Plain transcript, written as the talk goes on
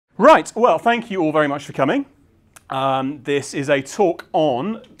Right, well, thank you all very much for coming. This is a talk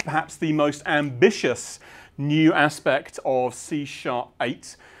on perhaps the most ambitious new aspect of C#,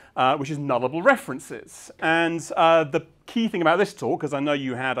 which is nullable references. And the key thing about this talk, because I know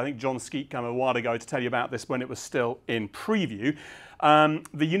you had, I think John Skeet come a while ago to tell you about this when it was still in preview,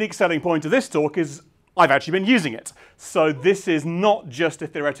 the unique selling point of this talk is I've actually been using it. So this is not just a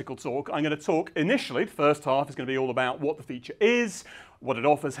theoretical talk. I'm going to talk initially, the first half is going to be all about what the feature is, what it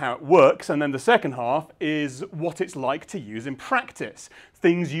offers, how it works, and then the second half is what it's like to use in practice.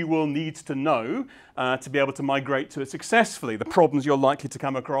 Things you will need to know to be able to migrate to it successfully, the problems you're likely to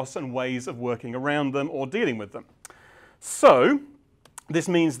come across and ways of working around them or dealing with them. So this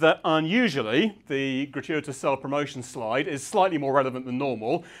means that unusually the gratuitous self-promotion slide is slightly more relevant than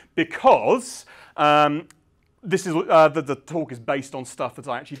normal because this is the talk is based on stuff that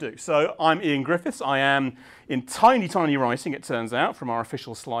I actually do. So I'm Ian Griffiths. I am in tiny, tiny writing, it turns out, from our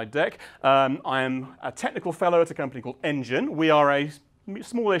official slide deck. I am a technical fellow at a company called Endjin. We are a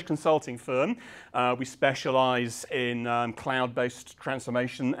smallish consulting firm. We specialize in cloud-based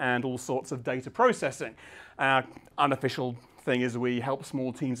transformation and all sorts of data processing. Our unofficial thing is we help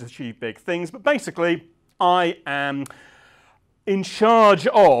small teams achieve big things. But basically, I am in charge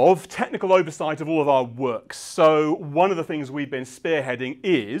of technical oversight of all of our work. So one of the things we've been spearheading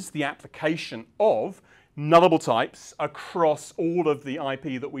is the application of nullable types across all of the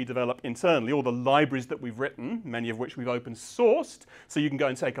IP that we develop internally, all the libraries that we've written, many of which we've open sourced. So you can go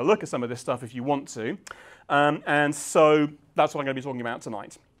and take a look at some of this stuff if you want to. And so that's what I'm going to be talking about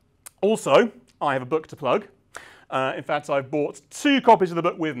tonight. Also, I have a book to plug. In fact, I've bought 2 copies of the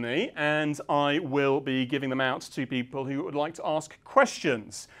book with me, and I will be giving them out to people who would like to ask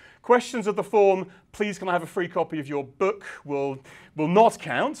questions. Questions of the form, please can I have a free copy of your book, will not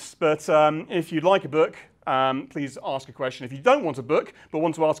count, but if you'd like a book, please ask a question. If you don't want a book, but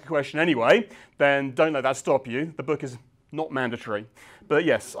want to ask a question anyway, then don't let that stop you. The book is not mandatory. But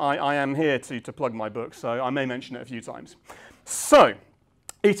yes, I am here to plug my book, so I may mention it a few times. So,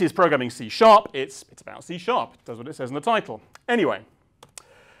 it is programming C#. It's about C#. It does what it says in the title. Anyway,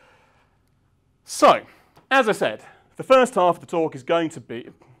 so as I said, the first half of the talk is going to be,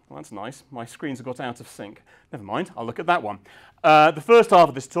 well, that's nice. My screens have got out of sync. Never mind, I'll look at that one. The first half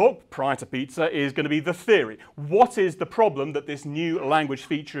of this talk, prior to pizza, is going to be the theory. What is the problem that this new language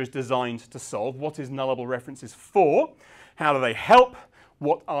feature is designed to solve? What is nullable references for? How do they help?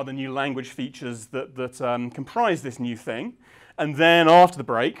 What are the new language features that comprise this new thing? And then after the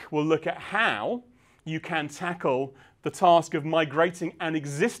break, we'll look at how you can tackle the task of migrating an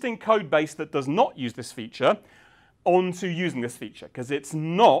existing code base that does not use this feature onto using this feature, because it's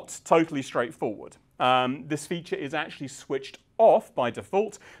not totally straightforward. This feature is actually switched off by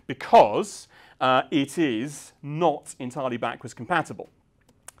default because it is not entirely backwards compatible.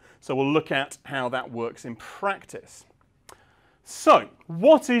 So we'll look at how that works in practice. So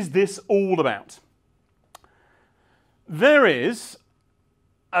what is this all about? There is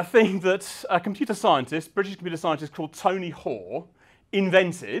a thing that a computer scientist, British computer scientist called Tony Hoare,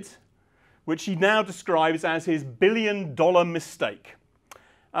 invented, which he now describes as his billion-dollar mistake.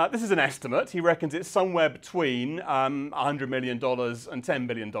 This is an estimate. He reckons it's somewhere between $100 million and $10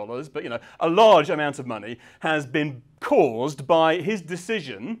 billion, but you know, a large amount of money has been caused by his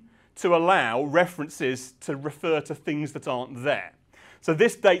decision to allow references to refer to things that aren't there. So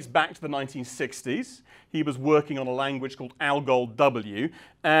this dates back to the 1960s. He was working on a language called Algol W,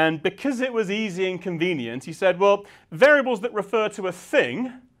 and because it was easy and convenient, he said, well, variables that refer to a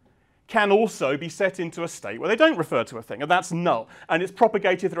thing can also be set into a state where they don't refer to a thing, and that's null. And it's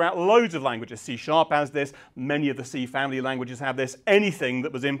propagated throughout loads of languages. C# has this, many of the C family languages have this. Anything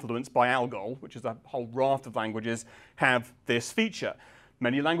that was influenced by Algol, which is a whole raft of languages, have this feature.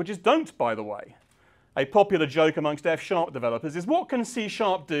 Many languages don't, by the way. A popular joke amongst F# developers is, what can C#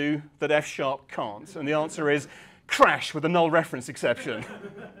 do that F# can't? And the answer is, crash with a null reference exception.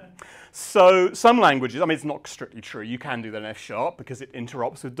 So some languages, I mean, it's not strictly true. You can do that in F# because it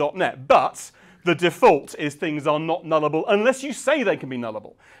interops with .NET. But the default is things are not nullable unless you say they can be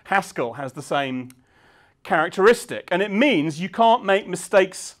nullable. Haskell has the same characteristic. And it means you can't make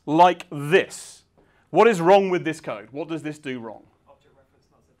mistakes like this. What is wrong with this code? What does this do wrong?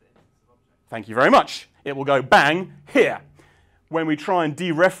 Thank you very much. It will go bang here. When we try and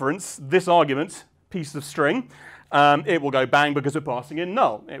dereference this argument, piece of string, it will go bang because we're passing in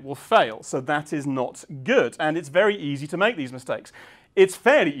null. It will fail. So that is not good. And it's very easy to make these mistakes. It's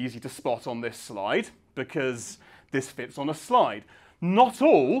fairly easy to spot on this slide because this fits on a slide. Not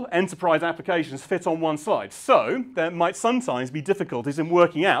all enterprise applications fit on one slide. So there might sometimes be difficulties in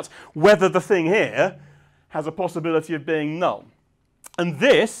working out whether the thing here has a possibility of being null. And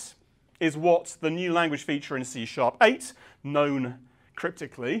this is what the new language feature in C# 8, known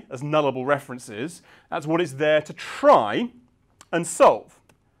cryptically as nullable references, that's what it's there to try and solve.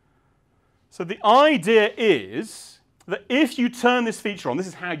 So the idea is that if you turn this feature on, this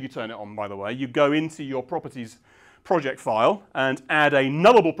is how you turn it on, by the way, you go into your properties project file and add a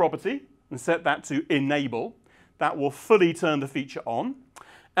nullable property and set that to enable. That will fully turn the feature on.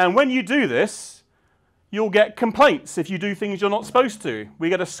 And when you do this, you'll get complaints if you do things you're not supposed to. We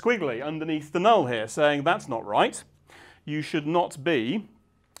get a squiggly underneath the null here saying that's not right. You should not be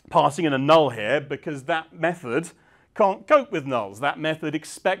passing in a null here because that method can't cope with nulls. That method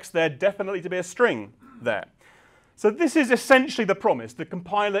expects there definitely to be a string there. So this is essentially the promise. The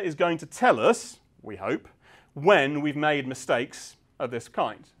compiler is going to tell us, we hope, when we've made mistakes of this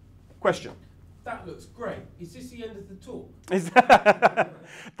kind. Question? That looks great. Is this the end of the talk?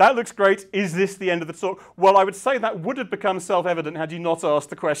 That looks great. Is this the end of the talk? Well, I would say that would have become self-evident had you not asked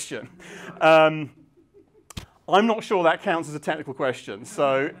the question. I'm not sure that counts as a technical question.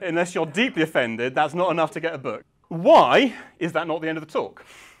 So unless you're deeply offended, that's not enough to get a book. Why is that not the end of the talk?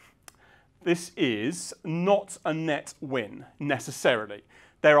 This is not a net win, necessarily.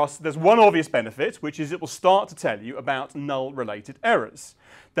 There's one obvious benefit, which is it will start to tell you about null-related errors.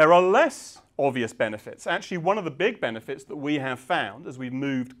 There are less obvious benefits. Actually, one of the big benefits that we have found as we've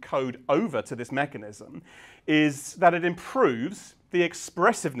moved code over to this mechanism is that it improves the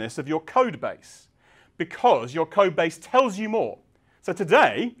expressiveness of your code base because your code base tells you more. So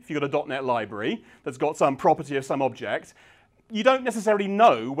today, if you've got a .NET library that's got some property of some object, you don't necessarily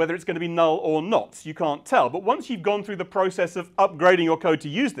know whether it's going to be null or not. You can't tell. But once you've gone through the process of upgrading your code to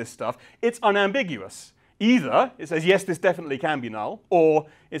use this stuff, it's unambiguous. Either it says, yes, this definitely can be null, or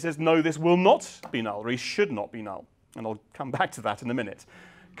it says, no, this will not be null, or it should not be null. And I'll come back to that in a minute.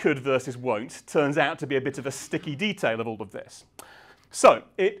 Could versus won't turns out to be a bit of a sticky detail of all of this. So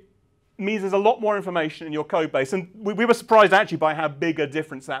it means there's a lot more information in your code base. And we were surprised actually by how big a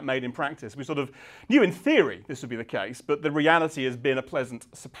difference that made in practice. We sort of knew in theory this would be the case, but the reality has been a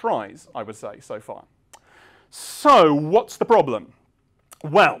pleasant surprise, I would say, so far. So what's the problem?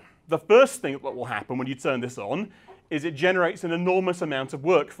 Well, the first thing that will happen when you turn this on is it generates an enormous amount of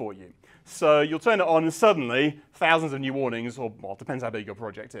work for you. So you'll turn it on and suddenly thousands of new warnings, or well, it depends how big your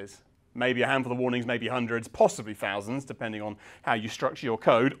project is. Maybe a handful of warnings, maybe hundreds, possibly thousands, depending on how you structure your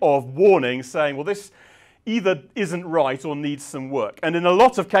code, of warnings saying, well, this either isn't right or needs some work. And in a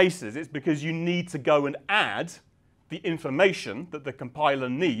lot of cases, it's because you need to go and add the information that the compiler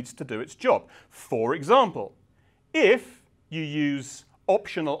needs to do its job. For example, if you use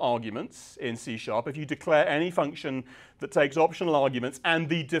optional arguments in C#, if you declare any function that takes optional arguments and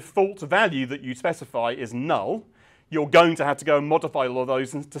the default value that you specify is null, you're going to have to go and modify all of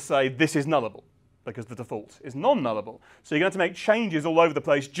those to say this is nullable because the default is non-nullable. So you're going to have to make changes all over the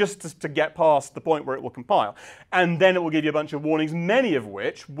place just to get past the point where it will compile. And then it will give you a bunch of warnings, many of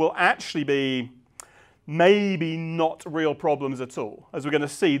which will actually be maybe not real problems at all. As we're going to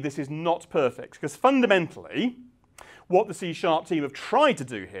see, this is not perfect because fundamentally, what the C# team have tried to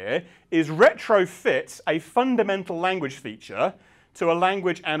do here is retrofit a fundamental language feature to a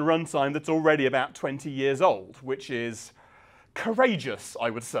language and runtime that's already about 20 years old, which is courageous, I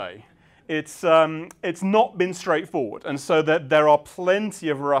would say. It's not been straightforward, and so that there are plenty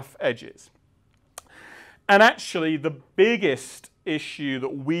of rough edges. And actually, the biggest issue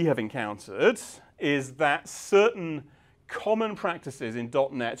that we have encountered is that certain common practices in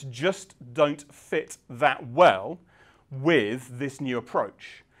 .NET just don't fit that well with this new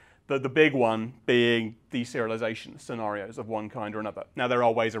approach. The big one being deserialization scenarios of one kind or another. Now, there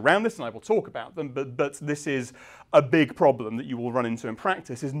are ways around this, and I will talk about them, but this is a big problem that you will run into in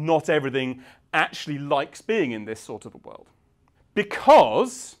practice, is not everything actually likes being in this sort of a world.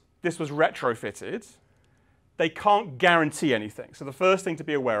 Because this was retrofitted, they can't guarantee anything. So the first thing to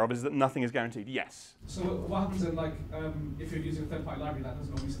be aware of is that nothing is guaranteed. Yes? So what happens then, like, if you're using a third-party library that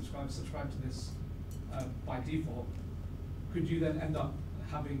doesn't always subscribe to this by default, could you then end up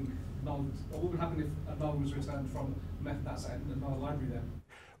having null, or what would happen if a null was returned from a method that's in another library then?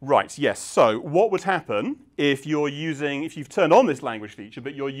 Right, yes. So what would happen if you've turned on this language feature,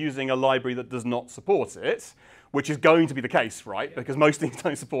 but you're using a library that does not support it, which is going to be the case, right? Yeah. Because most things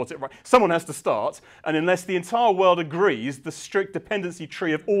don't support it, right? Someone has to start, and unless the entire world agrees the strict dependency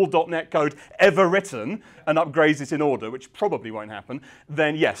tree of all .NET code ever written and upgrades it in order, which probably won't happen,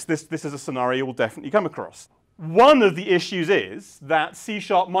 then yes, this is a scenario we'll definitely come across. One of the issues is that C#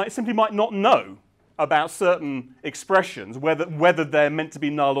 simply might not know about certain expressions, whether they're meant to be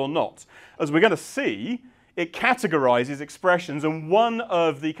null or not. As we're going to see, it categorizes expressions, and one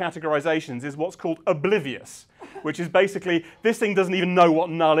of the categorizations is what's called oblivious. which is basically this thing doesn't even know what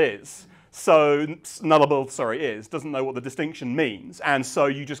null is. So nullable, sorry, doesn't know what the distinction means, and so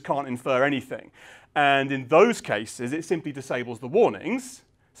you just can't infer anything. And in those cases, it simply disables the warnings.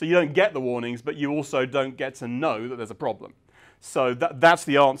 So you don't get the warnings, but you also don't get to know that there's a problem. So that's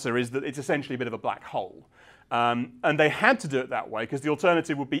the answer, is that it's essentially a bit of a black hole. And they had to do it that way because the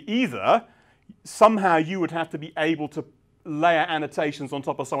alternative would be either somehow you would have to be able to layer annotations on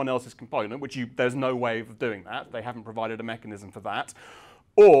top of someone else's component, which there's no way of doing that. They haven't provided a mechanism for that.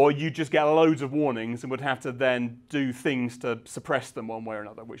 Or you just get loads of warnings and would have to then do things to suppress them one way or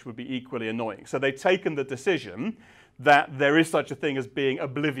another, which would be equally annoying. So they've taken the decision that there is such a thing as being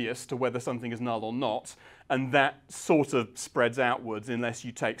oblivious to whether something is null or not, and that sort of spreads outwards unless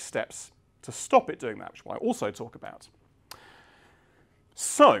you take steps to stop it doing that, which I also talk about.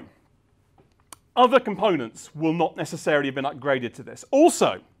 So, other components will not necessarily have been upgraded to this.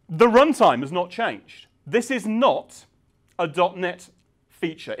 Also, the runtime has not changed. This is not a .NET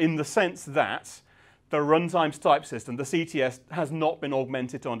feature in the sense that the runtime's type system, the CTS, has not been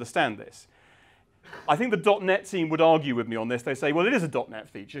augmented to understand this. I think the .NET team would argue with me on this. They say, well, it is a .NET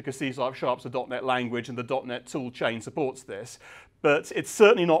feature because C#'s a .NET language and the .NET tool chain supports this, but it's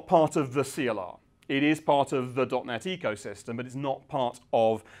certainly not part of the CLR. It is part of the .NET ecosystem, but it's not part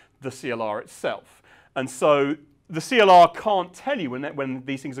of the CLR itself. And so the CLR can't tell you when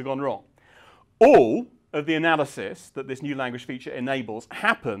these things have gone wrong. All of the analysis that this new language feature enables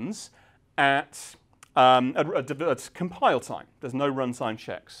happens at compile time. There's no runtime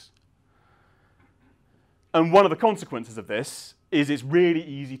checks. And one of the consequences of this is it's really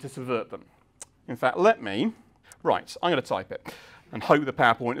easy to subvert them. In fact, I'm going to type it and hope the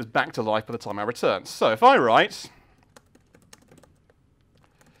PowerPoint is back to life by the time I return. So if I write,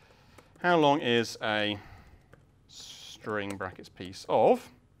 how long is a string brackets piece of,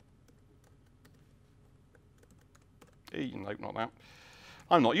 nope, not that.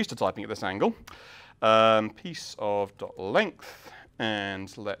 I'm not used to typing at this angle. Piece of dot length,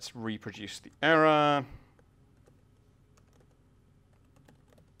 and let's reproduce the error.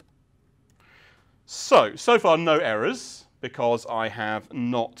 So far no errors because I have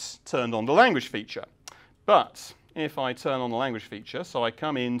not turned on the language feature. But if I turn on the language feature, so I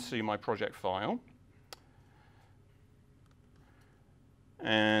come into my project file,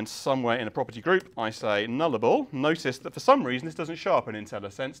 and somewhere in a property group I say nullable. Notice that for some reason this doesn't show up in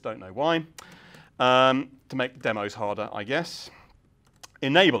IntelliSense, don't know why. To make demos harder, I guess.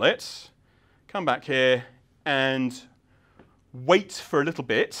 Enable it, come back here and wait for a little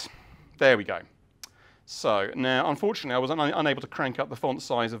bit. There we go. So now, unfortunately, I was unable to crank up the font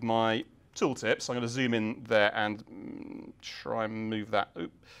size of my tooltip, so I'm going to zoom in there and try and move that.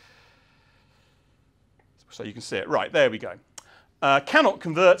 Oop. So you can see it. Right, there we go. Cannot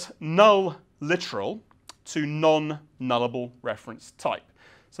convert null literal to non-nullable reference type.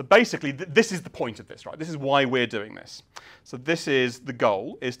 So basically, this is the point of this, right? This is why we're doing this. So this is the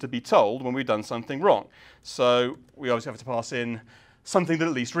goal, is to be told when we've done something wrong. So we obviously have to pass in something that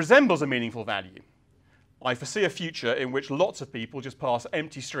at least resembles a meaningful value. I foresee a future in which lots of people just pass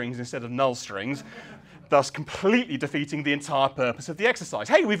empty strings instead of null strings, thus completely defeating the entire purpose of the exercise.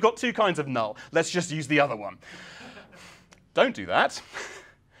 Hey, we've got two kinds of null. Let's just use the other one. Don't do that.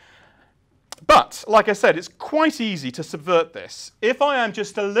 But, like I said, it's quite easy to subvert this. If I am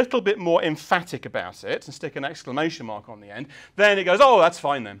just a little bit more emphatic about it and stick an exclamation mark on the end, then it goes, oh, that's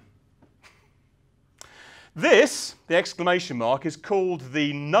fine then. This, the exclamation mark, is called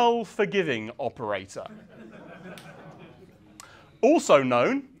the null forgiving operator. Also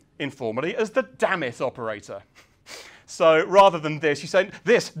known, informally, as the damn it operator. So rather than this, you say,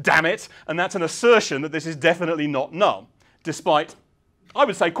 this, damn it, and that's an assertion that this is definitely not null, despite, I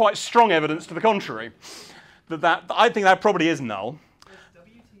would say, quite strong evidence to the contrary. I think that probably is null. Does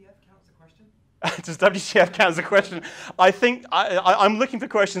WTF count as a question? Does WTF count as a question? I think I'm looking for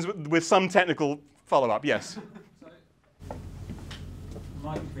questions with some technical follow-up. Yes? So, it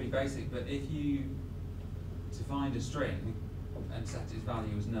might be pretty basic, but if you define a string and set its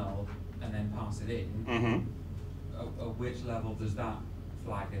value as null and then pass it in, at which level does that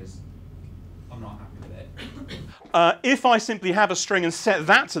flag as I'm not happy with it? If I simply have a string and set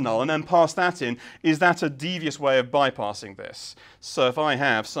that to null and then pass that in, is that a devious way of bypassing this? So if I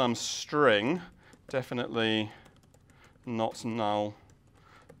have some string, definitely not null.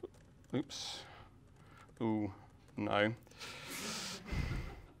 Oops. Ooh, no.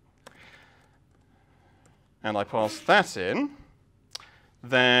 And I pass that in,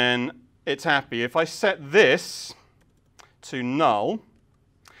 then it's happy. If I set this to null,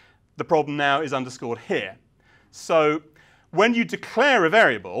 the problem now is underscored here. So when you declare a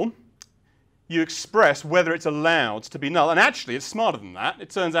variable, you express whether it's allowed to be null. And actually, it's smarter than that. It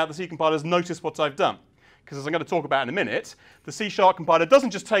turns out the C compiler's noticed what I've done. Because as I'm going to talk about in a minute, the C# compiler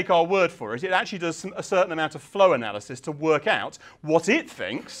doesn't just take our word for it. It actually does a certain amount of flow analysis to work out what it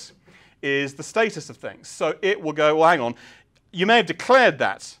thinks is the status of things. So it will go, well, hang on, you may have declared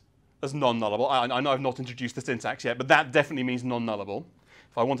that as non-nullable. I know I've not introduced the syntax yet, but that definitely means non-nullable.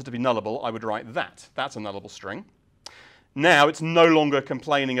 If I wanted to be nullable, I would write that. That's a nullable string. Now it's no longer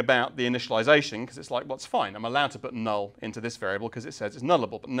complaining about the initialization because it's like, well, it's fine. I'm allowed to put null into this variable because it says it's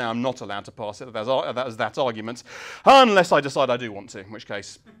nullable, but now I'm not allowed to pass it as that argument unless I decide I do want to, in which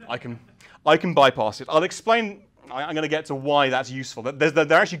case I can bypass it. I'll explain, I'm going to get to why that's useful. There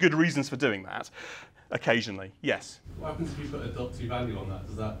are actually good reasons for doing that occasionally. Yes? What happens if you put a .2 value on that?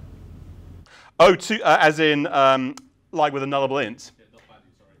 Does that? Oh, as in like with a nullable int. Yeah, not value,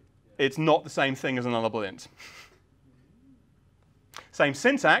 sorry. Yeah. It's not the same thing as a nullable int. Same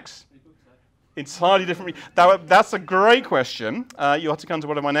syntax, entirely different. That's a great question. You'll have to come to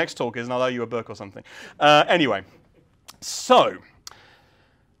whatever my next talk is, and I'll owe you a book or something. Anyway, so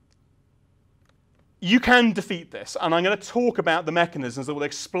you can defeat this, and I'm going to talk about the mechanisms that will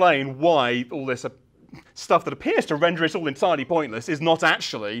explain why all this stuff that appears to render it all entirely pointless is not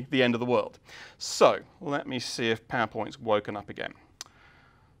actually the end of the world. So let me see if PowerPoint's woken up again.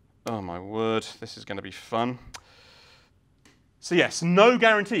 Oh my word, this is going to be fun. So yes, no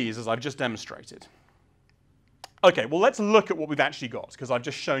guarantees, as I've just demonstrated. Okay, well, let's look at what we've actually got, because I've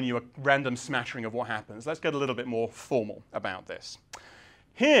just shown you a random smattering of what happens. Let's get a little bit more formal about this.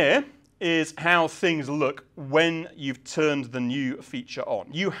 Here is how things look when you've turned the new feature on.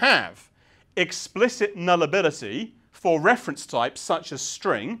 You have explicit nullability for reference types such as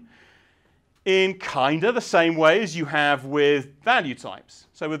string in kind of the same way as you have with value types.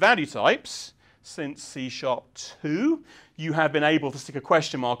 So with value types, since C#2, you have been able to stick a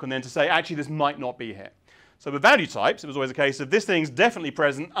question mark and then to say, actually, this might not be here. So with value types, it was always a case of this thing's definitely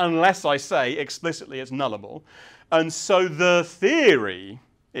present unless I say explicitly it's nullable. And so the theory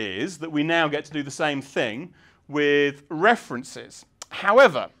is that we now get to do the same thing with references.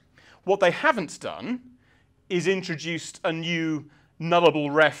 However, what they haven't done is introduced a new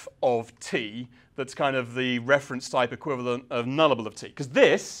nullable ref of t that's kind of the reference type equivalent of nullable of t. Because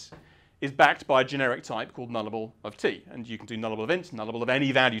this is backed by a generic type called nullable of t. And you can do nullable of int, nullable of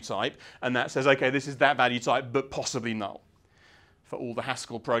any value type, and that says, okay, this is that value type, but possibly null. For all the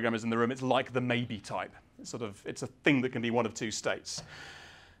Haskell programmers in the room, it's like the maybe type. It's a thing that can be one of two states.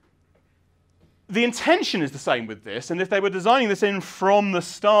 The intention is the same with this, and if they were designing this in from the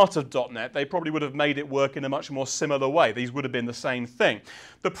start of .NET, they probably would have made it work in a much more similar way. These would have been the same thing.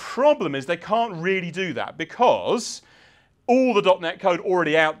 The problem is they can't really do that because all the .NET code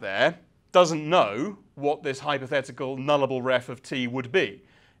already out there doesn't know what this hypothetical nullable ref of t would be.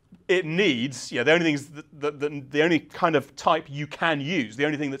 It needs, the only things the only kind of type you can use, the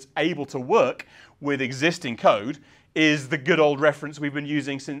only thing that's able to work with existing code is the good old reference we've been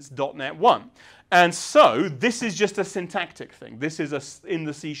using since .NET 1. And so this is just a syntactic thing. This is in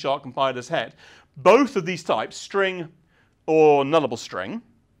the C# compiler's head. Both of these types, string or nullable string,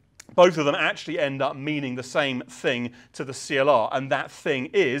 both of them actually end up meaning the same thing to the CLR, and that thing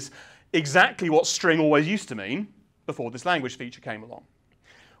is exactly what string always used to mean before this language feature came along.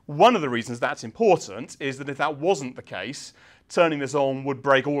 One of the reasons that's important is that if that wasn't the case, turning this on would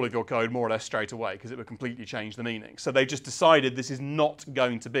break all of your code more or less straight away because it would completely change the meaning. So they've just decided this is not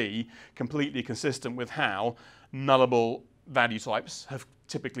going to be completely consistent with how nullable value types have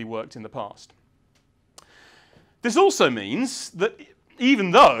typically worked in the past. This also means that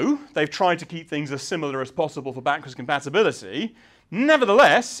even though they've tried to keep things as similar as possible for backwards compatibility,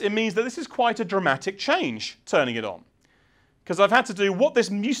 nevertheless, it means that this is quite a dramatic change, turning it on. Because I've had to do what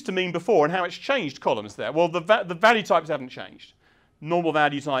this used to mean before and how it's changed columns there. Well, the value types haven't changed. Normal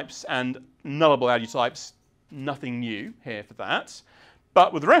value types and nullable value types, nothing new here for that.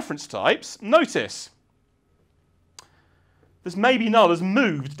 But with reference types, notice this maybe null has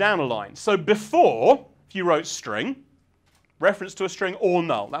moved down a line. So before, if you wrote string, reference to a string or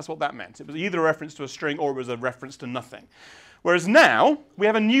null, that's what that meant. It was either a reference to a string or it was a reference to nothing. Whereas now, we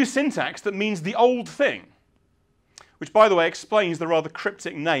have a new syntax that means the old thing, which, by the way, explains the rather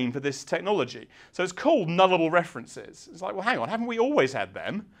cryptic name for this technology. So it's called nullable references. It's like, well, hang on, haven't we always had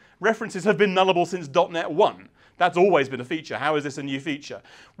them? References have been nullable since .NET 1. That's always been a feature. How is this a new feature?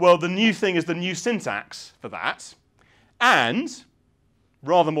 Well, the new thing is the new syntax for that, and,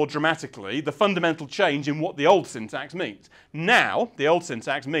 rather more dramatically, the fundamental change in what the old syntax means. Now, the old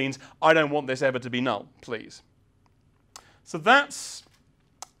syntax means, I don't want this ever to be null, please. So that's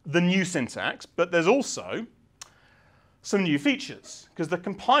the new syntax, but there's also some new features, because the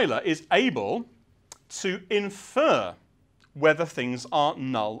compiler is able to infer whether things are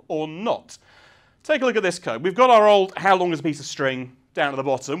null or not. Take a look at this code. We've got our old how long is a piece of string down at the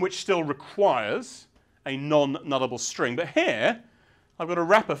bottom, which still requires a non-nullable string. But here, I've got a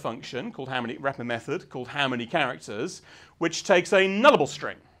wrapper function called wrapper method called how many characters, which takes a nullable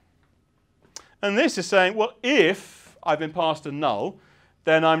string. And this is saying, well, if I've been passed a null,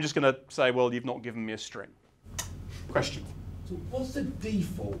 then I'm just going to say, well, you've not given me a string. Question. So what's the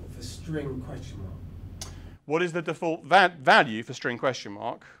default for string question mark? What is the default value for string question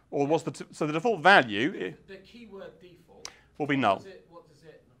mark? Or what's the so the default value The keyword default will be null. What does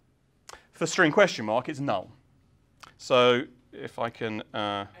it? For string question mark, it's null. So if I can...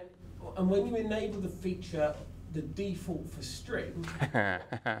 And when you enable the feature, the default for string...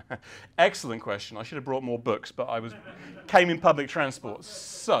 Excellent question. I should have brought more books, but I came in public transport.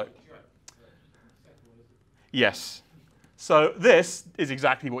 So, yes. So this is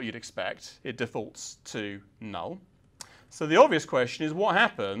exactly what you'd expect. It defaults to null. So the obvious question is, what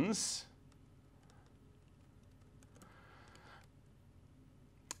happens?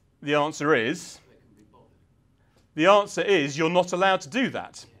 The answer is you're not allowed to do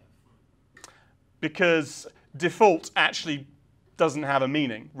that, because default actually doesn't have a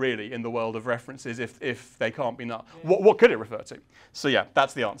meaning, really, in the world of references if they can't be null. What could it refer to? So yeah,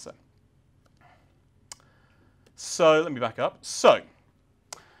 that's the answer. So let me back up. So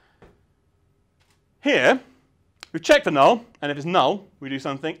here, we check for null, and if it's null, we do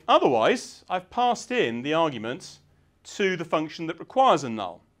something. Otherwise, I've passed in the argument to the function that requires a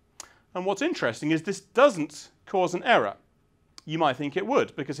null. And what's interesting is this doesn't cause an error. You might think it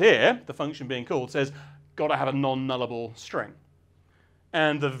would, because here, the function being called says, got to have a non-nullable string.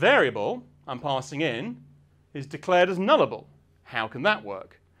 And the variable I'm passing in is declared as nullable. How can that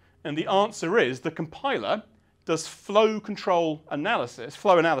work? And the answer is the compiler does flow analysis,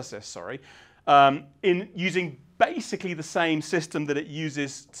 in using basically the same system that it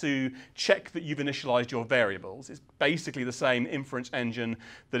uses to check that you've initialized your variables. It's basically the same inference engine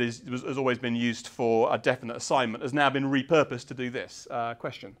that has always been used for a definite assignment, has now been repurposed to do this.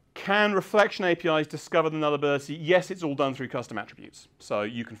 Question. Can reflection APIs discover the nullability? Yes, it's all done through custom attributes, so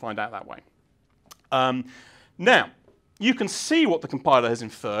you can find out that way. Now, you can see what the compiler has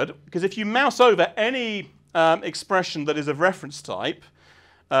inferred, because if you mouse over any expression that is of reference type,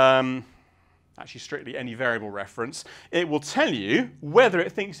 actually strictly any variable reference, it will tell you whether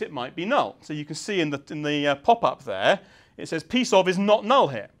it thinks it might be null. So you can see in the pop-up there, it says piece of is not null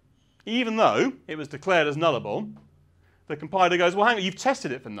here. Even though it was declared as nullable, the compiler goes, well, hang on, you've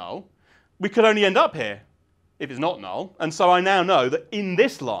tested it for null. We could only end up here if it's not null. And so I now know that in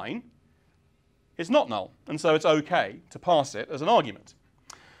this line, it's not null. And so it's OK to pass it as an argument.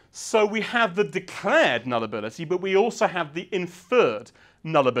 So we have the declared nullability, but we also have the inferred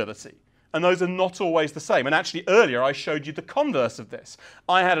nullability. And those are not always the same. And actually, earlier, I showed you the converse of this.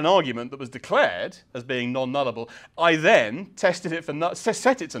 I had an argument that was declared as being non-nullable. I then tested it for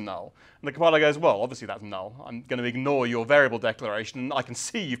set it to null. And the compiler goes, well, obviously that's null. I'm going to ignore your variable declaration. And I can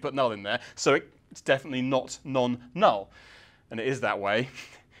see you've put null in there. So it's definitely not non-null. And it is that way.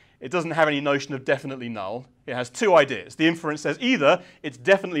 It doesn't have any notion of definitely null. It has two ideas. The inference says either it's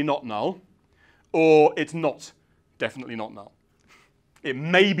definitely not null, or it's not definitely not null. It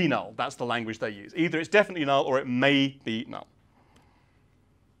may be null. That's the language they use. Either it's definitely null or it may be null.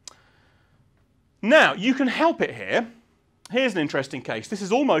 Now, you can help it here. Here's an interesting case. This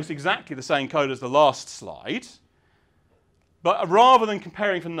is almost exactly the same code as the last slide. But rather than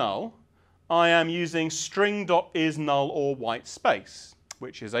comparing for null, I am using string.isNull or white space,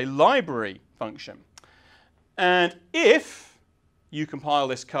 which is a library function. And if you compile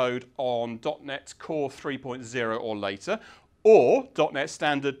this code on .NET Core 3.0 or later, or .NET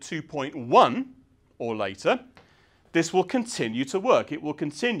Standard 2.1 or later, this will continue to work. It will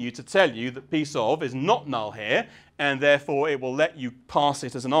continue to tell you that piece of is not null here, and therefore it will let you pass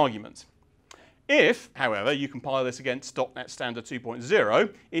it as an argument. If, however, you compile this against .NET Standard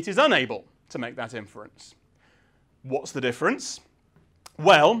 2.0, it is unable to make that inference. What's the difference?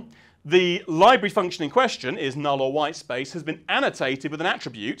 Well, the library function in question is null or white space has been annotated with an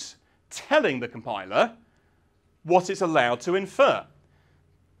attribute telling the compiler what it's allowed to infer.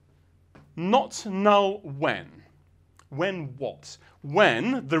 Not null when. When what?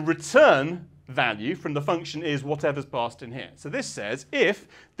 When the return value from the function is whatever's passed in here. So this says if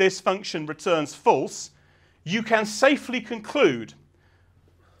this function returns false, you can safely conclude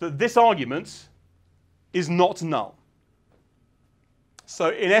that this argument is not null. So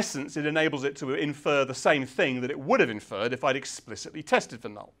in essence, it enables it to infer the same thing that it would have inferred if I'd explicitly tested for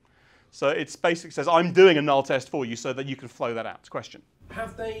null. So it basically says, I'm doing a null test for you so that you can flow that out. Question.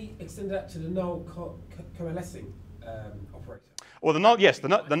 Have they extended that to the null coalescing operator? Well, the null, yes,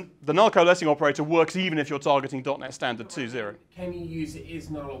 the null coalescing operator works even if you're targeting .NET Standard 2.0. Can you use it is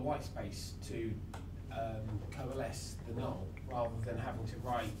null or white space to coalesce the null rather than having to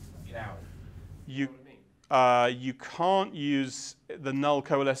write it out? You know what I mean? You can't use the null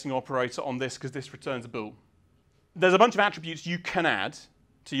coalescing operator on this because this returns a bool. There's a bunch of attributes you can add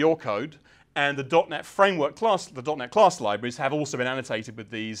to your code, and the .NET framework class, the .NET class libraries have also been annotated with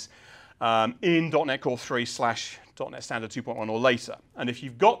these in .NET Core 3/.NET Standard 2.1 or later. And if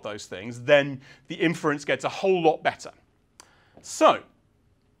you've got those things, then the inference gets a whole lot better. So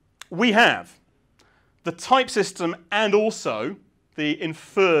we have the type system and also the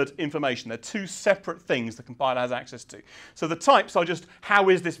inferred information. They're two separate things the compiler has access to. So the types are just how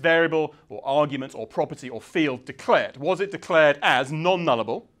is this variable or argument or property or field declared? Was it declared as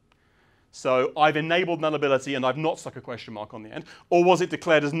non-nullable? So I've enabled nullability and I've not stuck a question mark on the end. Or was it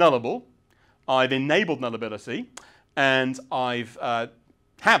declared as nullable? I've enabled nullability and I've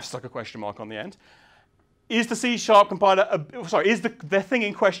have stuck a question mark on the end. Is the C# compiler, is the thing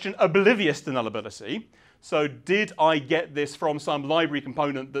in question oblivious to nullability? So did I get this from some library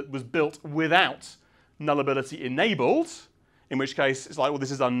component that was built without nullability enabled? In which case, it's like, well, this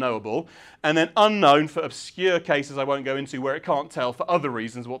is unknowable. And then unknown for obscure cases I won't go into where it can't tell for other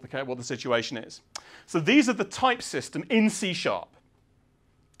reasons what the situation is. So these are the type system in C#.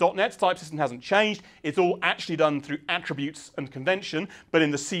 .NET's type system hasn't changed. It's all actually done through attributes and convention. But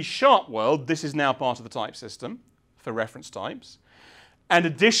in the C# world, this is now part of the type system for reference types. And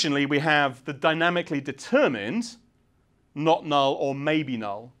additionally, we have the dynamically determined not null or maybe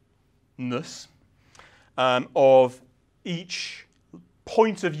nullness of each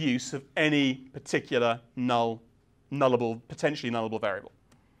point of use of any particular potentially nullable variable.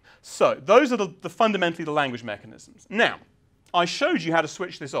 So those are fundamentally the language mechanisms. Now, I showed you how to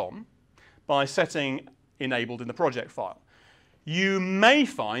switch this on by setting enabled in the project file. You may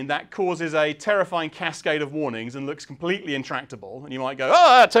find that causes a terrifying cascade of warnings and looks completely intractable, and you might go,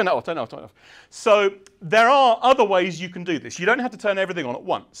 oh, turn that off, turn that off, turn that off. So there are other ways you can do this. You don't have to turn everything on at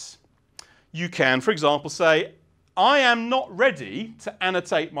once. You can, for example, say, I am not ready to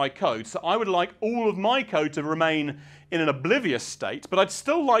annotate my code, so I would like all of my code to remain in an oblivious state, but I'd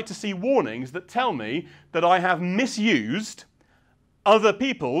still like to see warnings that tell me that I have misused other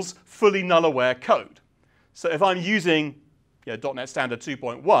people's fully null-aware code. So if I'm using .NET Standard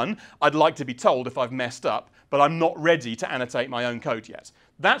 2.1, I'd like to be told if I've messed up, but I'm not ready to annotate my own code yet.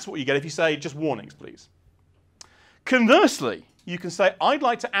 That's what you get if you say, just warnings, please. Conversely, you can say, I'd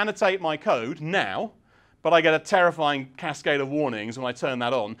like to annotate my code now, but I get a terrifying cascade of warnings when I turn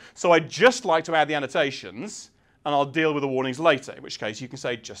that on. So I'd just like to add the annotations, and I'll deal with the warnings later, in which case you can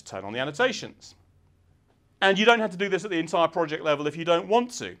say, just turn on the annotations. And you don't have to do this at the entire project level if you don't want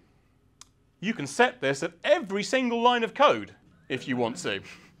to. You can set this at every single line of code if you want to.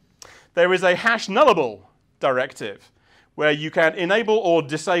 There is a #nullable directive where you can enable or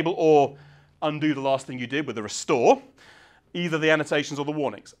disable or undo the last thing you did with a restore, either the annotations or the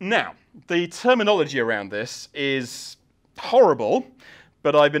warnings. Now, the terminology around this is horrible,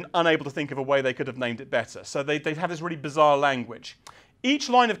 but I've been unable to think of a way they could have named it better. So they have this really bizarre language. Each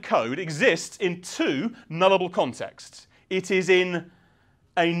line of code exists in two nullable contexts. It is in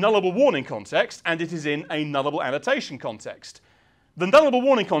a nullable warning context, and it is in a nullable annotation context. The nullable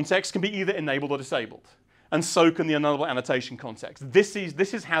warning context can be either enabled or disabled, and so can the nullable annotation context. This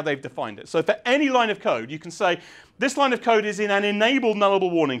is how they've defined it. So for any line of code, you can say, this line of code is in an enabled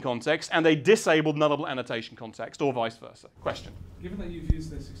nullable warning context and a disabled nullable annotation context, or vice versa. Question? Given that you've used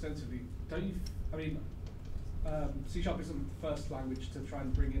this extensively, don't you, C# isn't the first language to try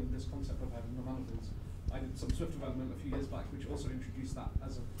and bring in this concept of having non-nullables. I did some Swift development a few years back, which also introduced that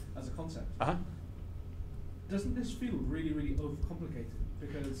as a concept. Doesn't this feel really, really overcomplicated?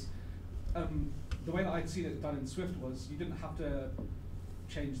 Because the way that I'd seen it done in Swift was you didn't have to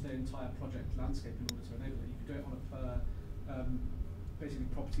change the entire project landscape in order to enable it. You could do it on a per basically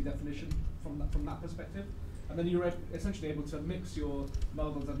property definition from that perspective. And then you're essentially able to mix your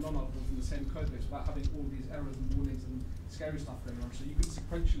nullables and non-nullables in the same code base without having all these errors and warnings and scary stuff going on. So you could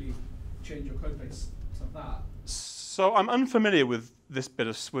sequentially change your code base to that. So I'm unfamiliar with this bit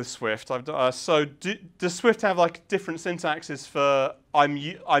with Swift. So does Swift have like different syntaxes for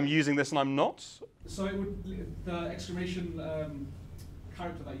I'm using this and I'm not? So it would the exclamation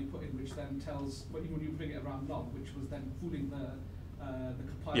character that you put in, which then tells when you bring it around null, which was then fooling the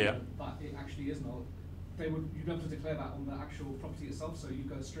compiler that it actually is null. You'd be able to declare that on the actual property itself. So you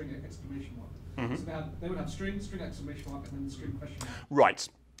go string exclamation mark. So they would have string exclamation mark, and then string question mark. Right.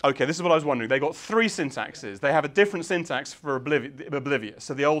 Okay, this is what I was wondering. They got 3 syntaxes. They have a different syntax for oblivious.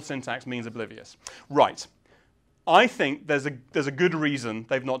 So the old syntax means oblivious. Right. I think there's a good reason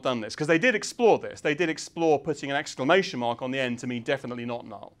they've not done this, because they did explore this. They did explore putting an exclamation mark on the end to mean definitely not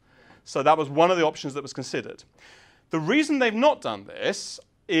null. So that was one of the options that was considered. The reason they've not done this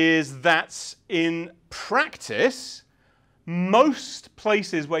is that in practice, most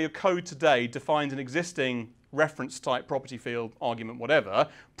places where your code today defines an existing reference type, property field, argument, whatever,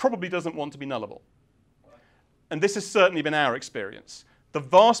 probably doesn't want to be nullable. And this has certainly been our experience. The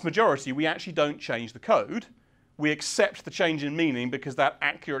vast majority, we actually don't change the code. We accept the change in meaning because that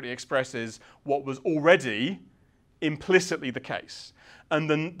accurately expresses what was already implicitly the case. And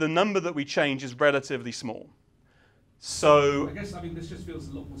the number that we change is relatively small. So I guess, I mean, this just feels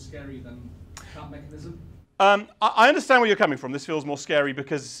a lot more scary than that mechanism. I understand where you're coming from. This feels more scary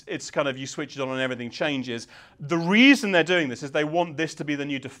because it's kind of you switch it on and everything changes. The reason they're doing this is they want this to be the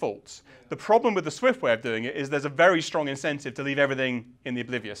new default. The problem with the Swift way of doing it is there's a very strong incentive to leave everything in the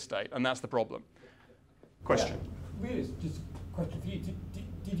oblivious state, and that's the problem. Question? Yeah, really, just a question for you.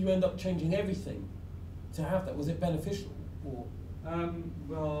 Did you end up changing everything to have that? Was it beneficial? Or?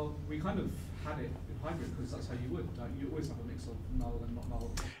 Well, we kind of had it in hybrid because that's how you would. You always have a mix of null and not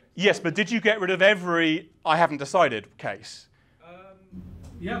null. Yes, but did you get rid of every I haven't decided case?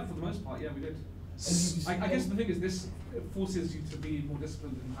 Yeah, for the most part, yeah, we did. I guess the thing is this forces you to be more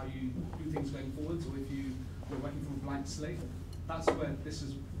disciplined in how you do things going forwards, or if you're working from a blank slate. That's where this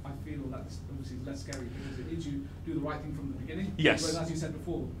is, I feel that's obviously less scary because it means you do the right thing from the beginning. Yes. Whereas, as you said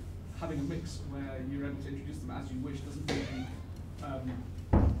before, having a mix where you're able to introduce them as you wish doesn't really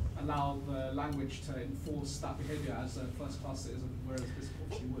allow the language to enforce that behavior as a first-class citizen, whereas this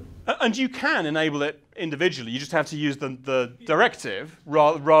obviously would. And you can enable it individually. You just have to use the directive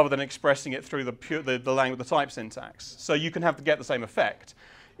rather than expressing it through the language, the type syntax. So you can get the same effect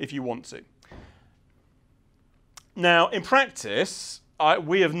if you want to. Now, in practice,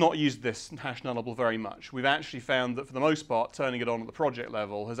 we have not used this hash nullable very much. We've actually found that for the most part, turning it on at the project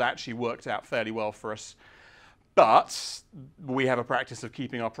level has actually worked out fairly well for us. But we have a practice of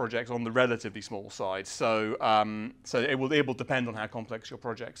keeping our projects on the relatively small side. So, it will depend on how complex your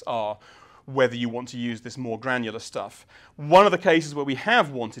projects are, whether you want to use this more granular stuff. One of the cases where we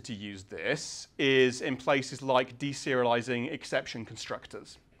have wanted to use this is in places like deserializing exception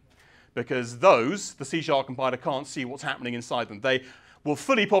constructors. Because those, the C# compiler can't see what's happening inside them. They will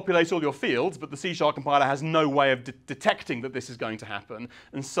fully populate all your fields, but the C# compiler has no way of detecting that this is going to happen.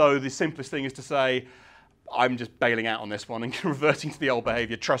 And so the simplest thing is to say, I'm just bailing out on this one and reverting to the old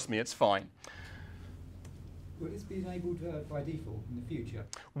behavior. Trust me, it's fine. Will this be enabled by default in the future?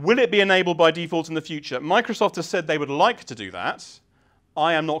 Will it be enabled by default in the future? Microsoft has said they would like to do that.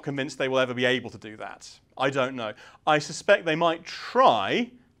 I am not convinced they will ever be able to do that. I don't know. I suspect they might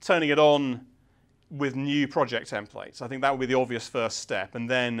try turning it on with new project templates. I think that would be the obvious first step. And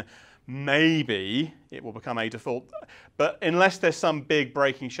then maybe it will become a default. But unless there's some big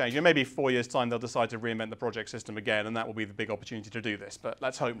breaking change, maybe 4 years' time they'll decide to reinvent the project system again, and that will be the big opportunity to do this. But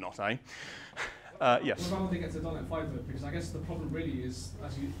let's hope not, eh? Yes? What about when they get to .NET 5 though? Because I guess the problem really is,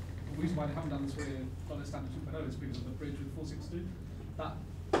 the reason why they haven't done this with .NET Standard 2.0 is because of the bridge with 4.6.2. That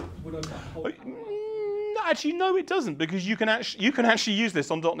would open up the whole... Actually, no, it doesn't, because you can actually use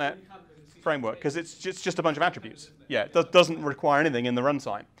this on .NET Framework, because it's just a bunch of attributes. Yeah, it doesn't require anything in the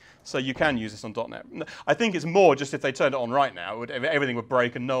runtime. So you can use this on .NET. I think it's more just if they turned it on right now, everything would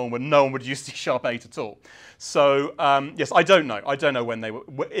break and no one would use C#8 at all. So yes, I don't know. I don't know when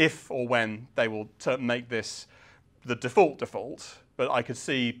if or when they will make this the default, but I could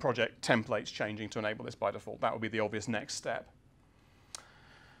see project templates changing to enable this by default. That would be the obvious next step.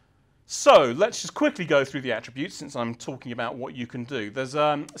 So let's just quickly go through the attributes since I'm talking about what you can do. There's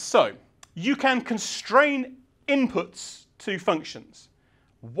so you can constrain inputs to functions.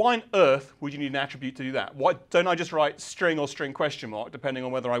 Why on earth would you need an attribute to do that? Why don't I just write string or string question mark depending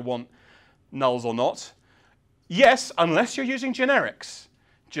on whether I want nulls or not? Yes, unless you're using generics.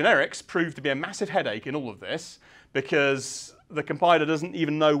 Generics prove to be a massive headache in all of this because the compiler doesn't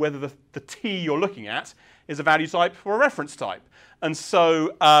even know whether the T you're looking at is a value type or a reference type. And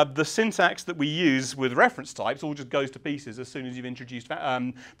so the syntax that we use with reference types all just goes to pieces as soon as you've introduced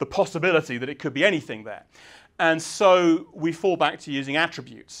the possibility that it could be anything there. And so we fall back to using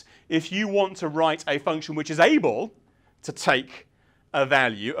attributes. If you want to write a function which is able to take a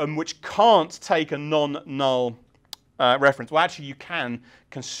value and which can't take a non-null reference, well, actually, you can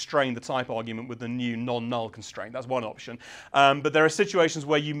constrain the type argument with the new non-null constraint. That's one option. But there are situations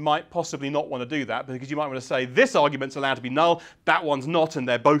where you might possibly not want to do that because you might want to say this argument's allowed to be null, that one's not, and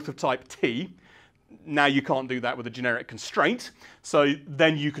they're both of type T. now you can't do that with a generic constraint. So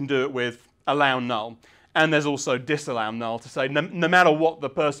then you can do it with allow null. And there's also disallow null to say no matter what the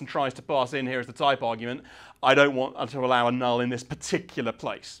person tries to pass in here as the type argument, I don't want to allow a null in this particular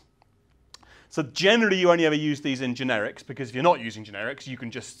place. So generally you only ever use these in generics, because if you're not using generics, you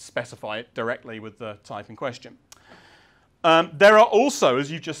can just specify it directly with the type in question. There are also, as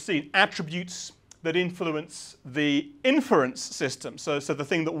you've just seen, attributes that influence the inference system. So the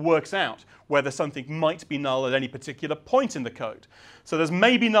thing that works out whether something might be null at any particular point in the code. So there's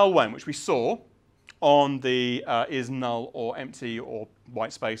maybe null when, which we saw on the is null or empty or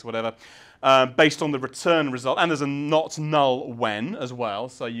white space or whatever, based on the return result. And there's a not null when as well.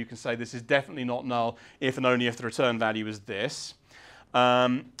 So you can say this is definitely not null if and only if the return value is this.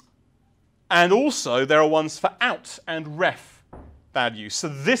 And also there are ones for out and ref values. So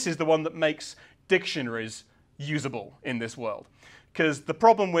this is the one that makes dictionaries usable in this world. Because the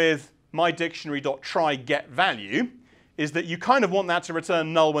problem with my dictionary.try get value is that you kind of want that to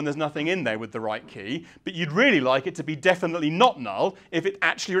return null when there's nothing in there with the right key, but you'd really like it to be definitely not null if it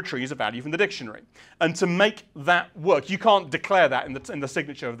actually retrieves a value from the dictionary. And to make that work, you can't declare that in the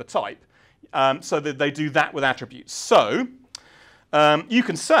signature of the type, so that they do that with attributes. So you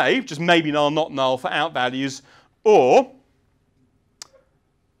can say just maybe null, not null for out values, or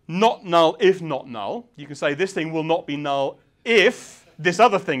not null if not null. You can say this thing will not be null if this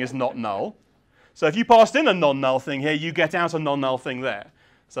other thing is not null. So if you passed in a non-null thing here, you get out a non-null thing there.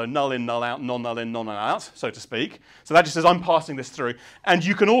 So null in, null out, non-null in, non-null out, so to speak. So that just says I'm passing this through. And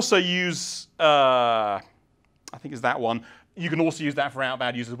you can also use, I think it's that one, you can also use that for out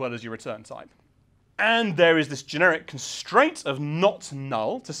values as well as your return type. And there is this generic constraint of not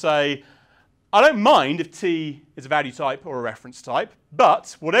null to say, I don't mind if t is a value type or a reference type,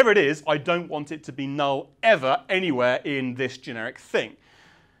 but whatever it is, I don't want it to be null ever anywhere in this generic thing.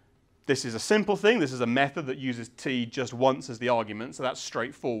 This is a simple thing. This is a method that uses t just once as the argument, so that's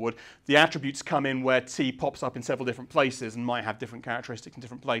straightforward. The attributes come in where t pops up in several different places and might have different characteristics in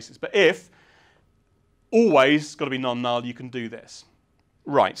different places. But if always got to be non-null, you can do this.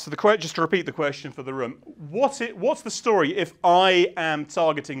 Right, so just to repeat the question for the room, what's the story if I am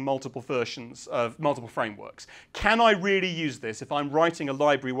targeting multiple versions of multiple frameworks? Can I really use this if I'm writing a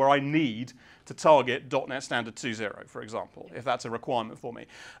library where I need to target .NET Standard 2.0, for example, if that's a requirement for me?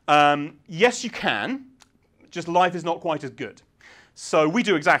 Yes, you can, just life is not quite as good. So we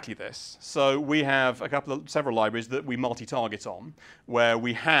do exactly this. So we have several libraries that we multi-target on, where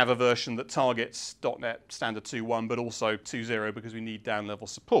we have a version that targets .NET Standard 2.1, but also 2.0 because we need down-level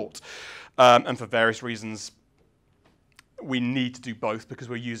support. And for various reasons, we need to do both because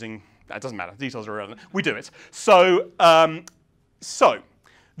we're using, that doesn't matter, details are irrelevant. We do it. So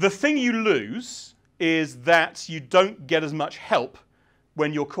the thing you lose is that you don't get as much help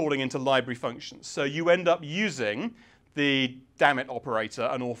when you're calling into library functions. So you end up using the dammit operator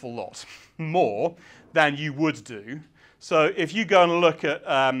an awful lot more than you would do. So if you go and look at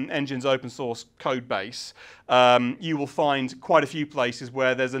Endjin's open source code base, you will find quite a few places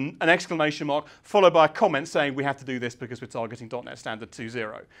where there's an exclamation mark followed by a comment saying we have to do this because we're targeting .NET Standard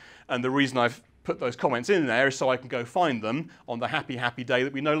 2.0. And the reason I've put those comments in there is so I can go find them on the happy day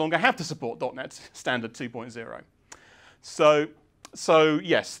that we no longer have to support .NET Standard 2.0. So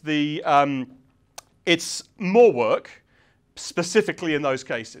yes, it's more work, specifically in those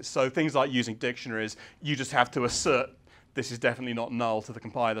cases. So things like using dictionaries, you just have to assert this is definitely not null to the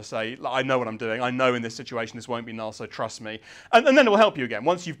compiler, say, I know what I'm doing, I know in this situation this won't be null, so trust me. And then it will help you again.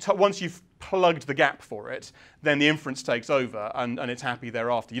 Once you've plugged the gap for it, then the inference takes over and it's happy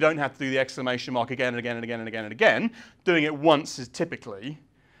thereafter. You don't have to do the exclamation mark again and again and again and again and again. Doing it once is typically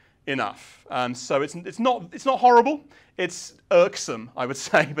enough. So it's not horrible. It's irksome, I would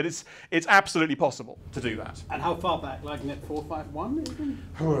say, but it's absolutely possible to do that. And how far back, like .NET 4.5.1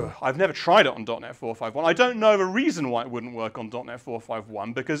 even? I've never tried it on .NET 4.5.1. I don't know of a reason why it wouldn't work on .NET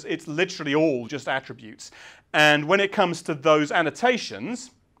 4.5.1 because it's literally all just attributes. And when it comes to those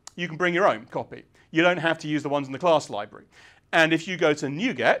annotations, you can bring your own copy. You don't have to use the ones in the class library. And if you go to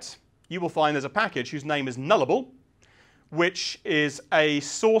NuGet, you will find there's a package whose name is nullable, which is a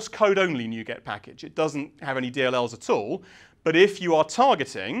source code only NuGet package. It doesn't have any DLLs at all. But if you are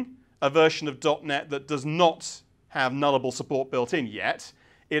targeting a version of .NET that does not have nullable support built in yet,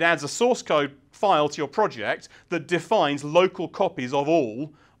 it adds a source code file to your project that defines local copies of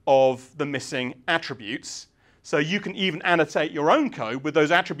all of the missing attributes. So you can even annotate your own code with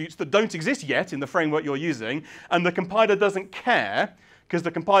those attributes that don't exist yet in the framework you're using. And the compiler doesn't care because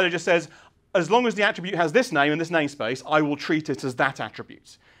the compiler just says, as long as the attribute has this name and this namespace, I will treat it as that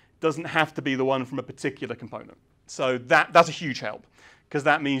attribute. It doesn't have to be the one from a particular component. So that's a huge help, because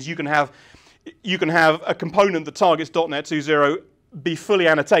that means you can have, you can have a component that targets .NET 2.0 be fully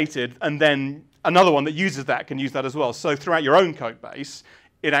annotated, and then another one that uses that can use that as well. So throughout your own code base,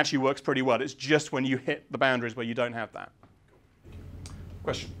 it actually works pretty well. It's just when you hit the boundaries where you don't have that.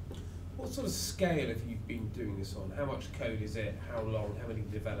 Question? What sort of scale have you been doing this on? How much code is it? How long? How many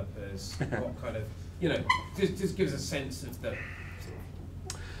developers? What kind of, just give us a sense of the...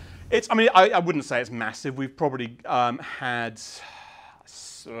 I mean, I wouldn't say it's massive. We've probably had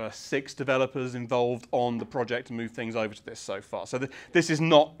 6 developers involved on the project to move things over to this so far. So this is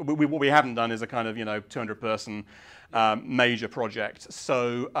not, what we haven't done is a kind of, 200-person major project.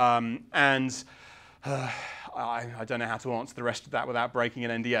 So, I don't know how to answer the rest of that without breaking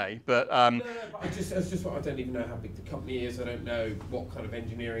an NDA, but... No, but it's just what I don't even know how big the company is. I don't know what kind of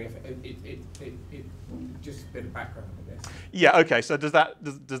engineering. Just a bit of background, I guess. Yeah, okay, so does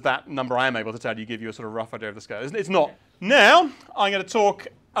that number I am able to tell you give you a sort of rough idea of the scale? It's not. Yeah. Now, I'm going to talk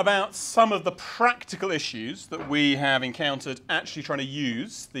about some of the practical issues that we have encountered actually trying to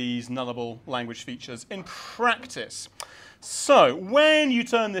use these nullable language features in practice. So, when you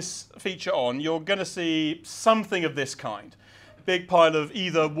turn this feature on, you're going to see something of this kind. Big pile of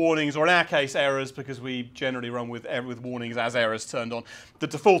either warnings or, in our case, errors, because we generally run with warnings as errors turned on. The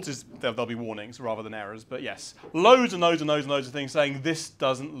default is there'll be warnings rather than errors, but yes. Loads and loads and loads and loads of things saying this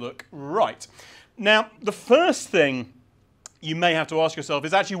doesn't look right. Now, the first thing you may have to ask yourself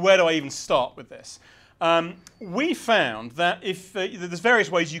is actually, where do I even start with this? We found that if there's various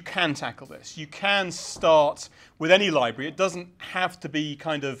ways you can tackle this. You can start with any library. It doesn't have to be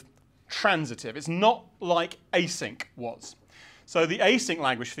kind of transitive. It's not like async was. So the async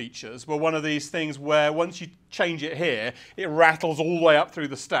language features were one of these things where once you change it here, it rattles all the way up through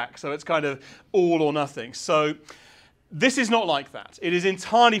the stack. So it's kind of all or nothing. So this is not like that. It is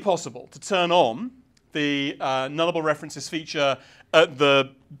entirely possible to turn on the nullable references feature at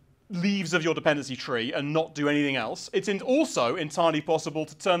the leaves of your dependency tree and not do anything else. It's also entirely possible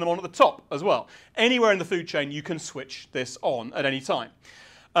to turn them on at the top as well. Anywhere in the food chain, you can switch this on at any time.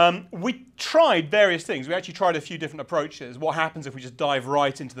 We tried various things. We actually tried a few different approaches. What happens if we just dive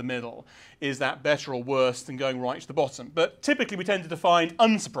right into the middle? Is that better or worse than going right to the bottom? But typically we tended to find,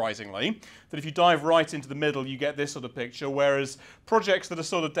 unsurprisingly, that if you dive right into the middle, you get this sort of picture, whereas projects that are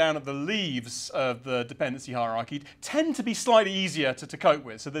sort of down at the leaves of the dependency hierarchy tend to be slightly easier to cope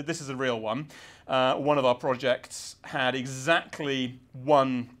with. So this is a real one. One of our projects had exactly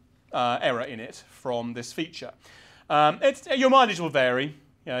one error in it from this feature. Your mileage will vary.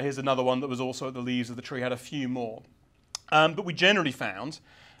 Here's another one that was also at the leaves of the tree, had a few more. But we generally found,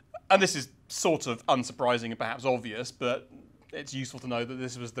 and this is sort of unsurprising and perhaps obvious, but it's useful to know that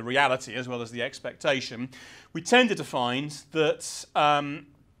this was the reality as well as the expectation. We tended to find that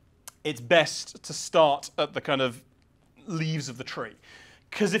it's best to start at the kind of leaves of the tree.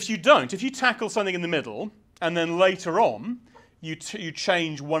 Because if you tackle something in the middle, and then later on, you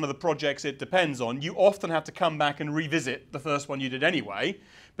change one of the projects it depends on, you often have to come back and revisit the first one you did anyway,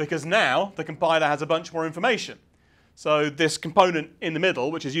 because now the compiler has a bunch more information. So this component in the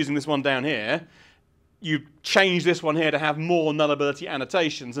middle, which is using this one down here, you change this one here to have more nullability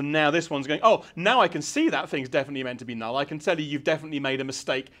annotations, and now this one's going, oh, now I can see that thing's definitely meant to be null. I can tell you you've definitely made a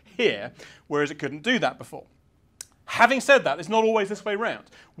mistake here, whereas it couldn't do that before. Having said that, it's not always this way around.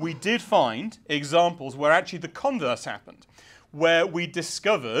 We did find examples where actually the converse happened, where we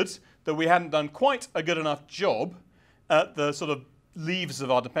discovered that we hadn't done quite a good enough job at the sort of leaves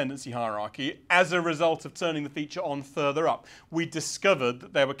of our dependency hierarchy as a result of turning the feature on further up. We discovered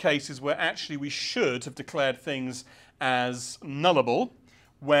that there were cases where actually we should have declared things as nullable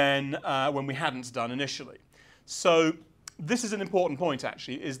when we hadn't done initially. So this is an important point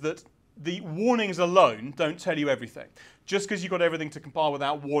actually, is that the warnings alone don't tell you everything. Just because you've got everything to compile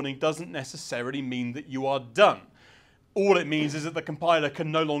without warning doesn't necessarily mean that you are done. All it means is that the compiler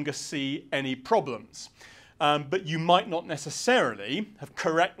can no longer see any problems. But you might not necessarily have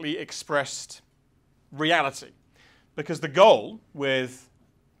correctly expressed reality. Because the goal with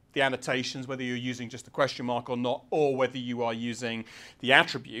the annotations, whether you're using just the question mark or not, or whether you are using the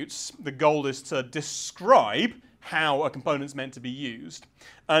attributes, the goal is to describe how a component's meant to be used.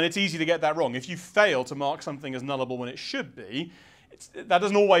 And it's easy to get that wrong. If you fail to mark something as nullable when it should be, that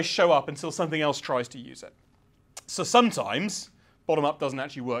doesn't always show up until something else tries to use it. So sometimes bottom-up doesn't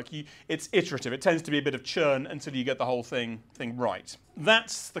actually work. It's iterative. It tends to be a bit of churn until you get the whole thing right.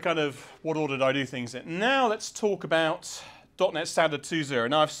 That's the kind of what order do I do things in. Now let's talk about .NET Standard 2.0.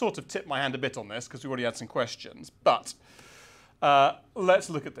 Now I've sort of tipped my hand a bit on this because we already had some questions, but let's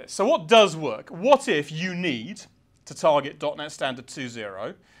look at this. So what does work? What if you need to target .NET Standard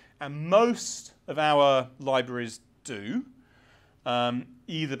 2.0, and most of our libraries do,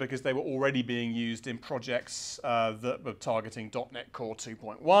 either because they were already being used in projects that were targeting .NET Core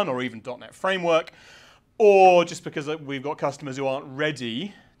 2.1 or even .NET Framework, or just because we've got customers who aren't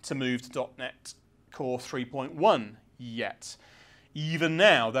ready to move to .NET Core 3.1 yet. Even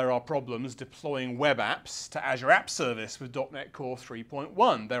now, there are problems deploying web apps to Azure App Service with .NET Core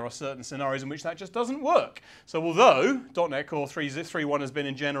 3.1. There are certain scenarios in which that just doesn't work. So although .NET Core 3.1 has been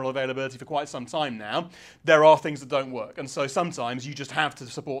in general availability for quite some time now, there are things that don't work. And so sometimes you just have to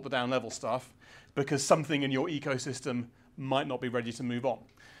support the down-level stuff because something in your ecosystem might not be ready to move on.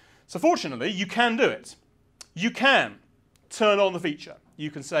 So fortunately, you can do it. You can turn on the feature.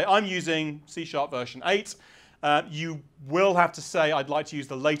 You can say, I'm using C# version 8. You will have to say, I'd like to use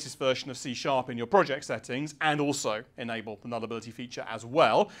the latest version of C# in your project settings and also enable the nullability feature as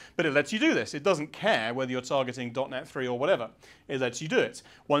well. But it lets you do this. It doesn't care whether you're targeting .NET 3 or whatever. It lets you do it.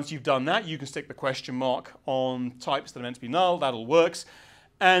 Once you've done that, you can stick the question mark on types that are meant to be null. That all works.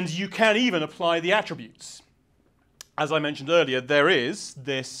 And you can even apply the attributes. As I mentioned earlier, there is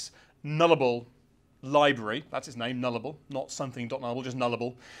this nullable library. That's its name, nullable, not something.nullable, just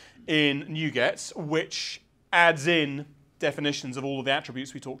nullable, in NuGet, which adds in definitions of all of the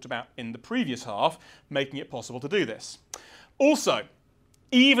attributes we talked about in the previous half, making it possible to do this. Also,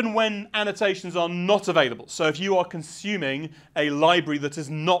 even when annotations are not available, so if you are consuming a library that has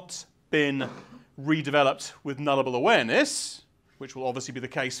not been redeveloped with nullable awareness, which will obviously be the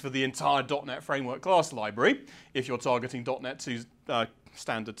case for the entire .NET Framework class library, if you're targeting .NET 2,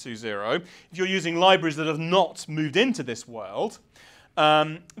 Standard 2.0, if you're using libraries that have not moved into this world,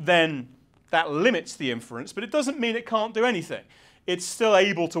 then that limits the inference, but it doesn't mean it can't do anything. It's still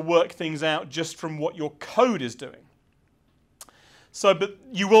able to work things out just from what your code is doing. So, but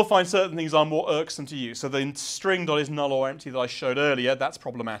you will find certain things are more irksome to you. So the string.isNull or empty that I showed earlier, that's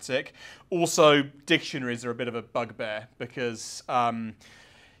problematic. Also, dictionaries are a bit of a bugbear because the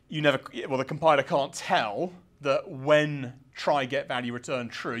compiler can't tell that when try get value return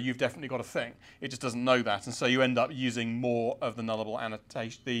true, you've definitely got a thing. It just doesn't know that, and so you end up using more of the nullable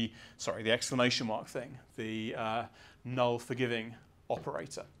annotation, the exclamation mark thing, the null forgiving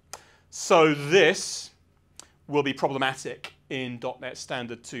operator. So this will be problematic in .NET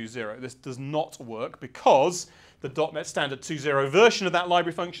Standard 2.0. This does not work because the .NET Standard 2.0 version of that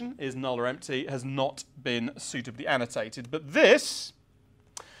library function is null or empty, has not been suitably annotated. But this,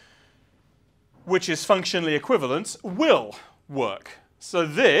 which is functionally equivalent, will work. So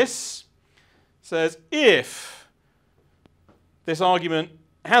this says if this argument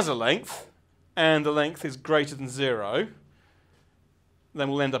has a length and the length is greater than 0, then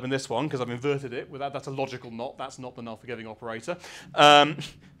we'll end up in this one because I've inverted it. That's a logical not. That's not the null forgiving operator. But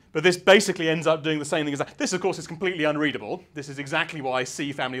this basically ends up doing the same thing as that. This, of course, is completely unreadable. This is exactly why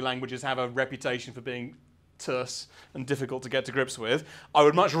C family languages have a reputation for being terse and difficult to get to grips with. I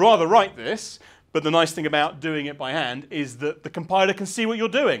would much rather write this, but the nice thing about doing it by hand is that the compiler can see what you're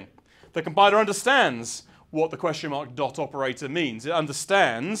doing. The compiler understands what the question mark dot operator means. It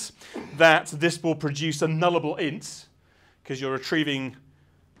understands that this will produce a nullable int because you're retrieving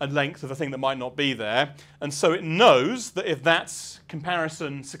a length of a thing that might not be there. And so it knows that if that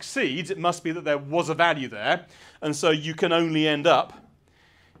comparison succeeds, it must be that there was a value there. And so you can only end up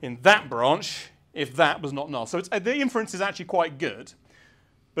in that branch if that was not null. So the inference is actually quite good,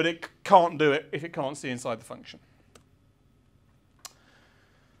 but it can't do it if it can't see inside the function.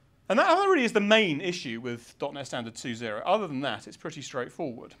 And that really is the main issue with .NET Standard 2.0. Other than that, it's pretty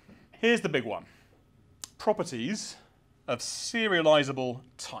straightforward. Here's the big one. Properties of serializable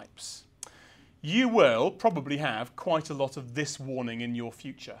types. You will probably have quite a lot of this warning in your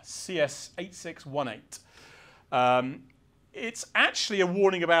future, CS8618. It's actually a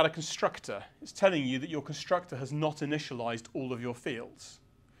warning about a constructor. It's telling you that your constructor has not initialized all of your fields.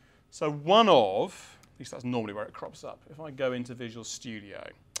 So one of, at least that's normally where it crops up, if I go into Visual Studio,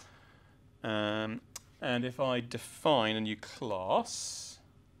 and if I define a new class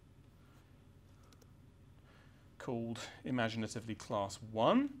called imaginatively class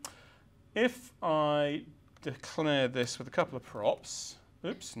 1, if I declare this with a couple of props,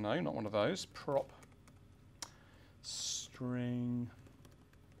 oops, no, not one of those, prop string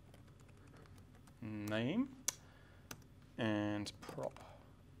name and prop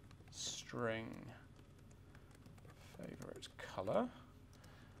string favorite color,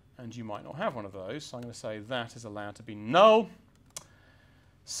 and you might not have one of those, so I'm going to say that is allowed to be null.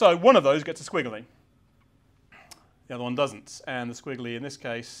 So one of those gets a squiggly. The other one doesn't, and the squiggly in this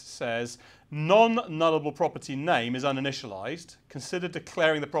case says non-nullable property name is uninitialized. Consider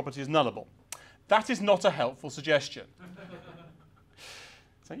declaring the property as nullable. That is not a helpful suggestion.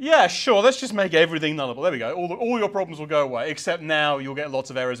 So, yeah, sure, let's just make everything nullable. There we go. All your problems will go away, except now you'll get lots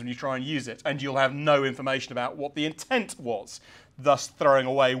of errors when you try and use it, and you'll have no information about what the intent was, thus throwing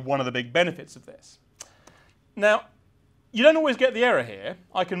away one of the big benefits of this. Now, you don't always get the error here.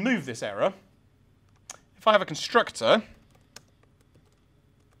 I can move this error. If I have a constructor,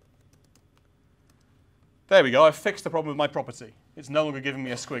 there we go, I've fixed the problem with my property. It's no longer giving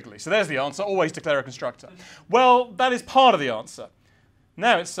me a squiggly. So there's the answer, always declare a constructor. Well, that is part of the answer.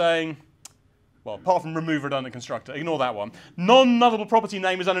 Now it's saying, well, apart from remove redundant constructor, ignore that one. Non-nullable property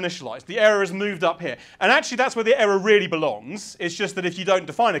name is uninitialized. The error is moved up here. And actually that's where the error really belongs. It's just that if you don't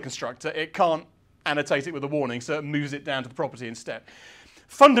define a constructor, it can't annotate it with a warning, so it moves it down to the property instead.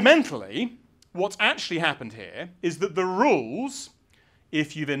 Fundamentally, what's actually happened here is that the rules,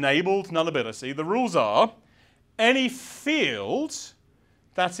 if you've enabled nullability, the rules are any field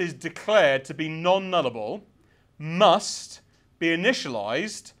that is declared to be non-nullable must be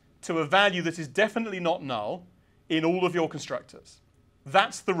initialized to a value that is definitely not null in all of your constructors.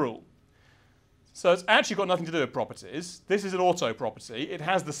 That's the rule. So it's actually got nothing to do with properties. This is an auto property. It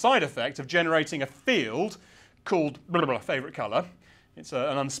has the side effect of generating a field called blah, blah, blah, favorite color. It's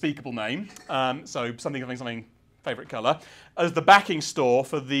an unspeakable name. So something favorite color as the backing store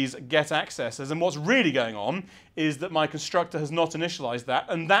for these get accesses. And what's really going on is that my constructor has not initialized that,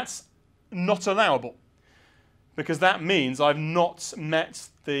 and that's not allowable because that means I've not met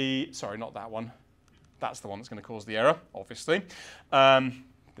the, sorry, not that one. That's the one that's going to cause the error, obviously.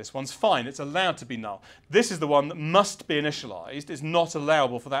 This one's fine. It's allowed to be null. This is the one that must be initialized. It's not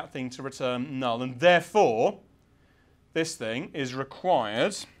allowable for that thing to return null, and therefore this thing is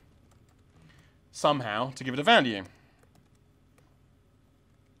required somehow to give it a value.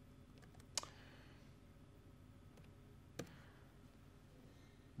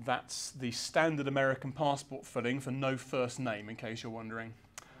 That's the standard American passport filling for no first name, in case you're wondering.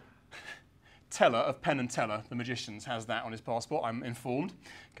 Teller of Penn and Teller, the magicians, has that on his passport, I'm informed,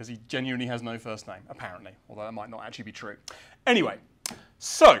 because he genuinely has no first name, apparently, although that might not actually be true. Anyway,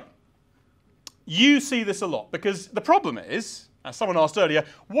 so you see this a lot, because the problem is, as someone asked earlier,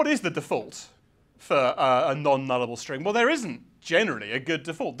 what is the default for a non-nullable string? Well, there isn't generally a good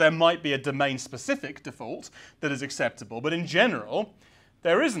default. There might be a domain-specific default that is acceptable, but in general,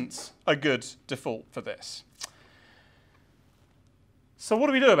 there isn't a good default for this. So what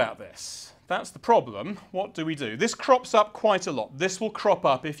do we do about this? That's the problem. What do we do? This crops up quite a lot. This will crop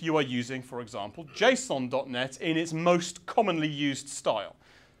up if you are using, for example, JSON.NET in its most commonly used style.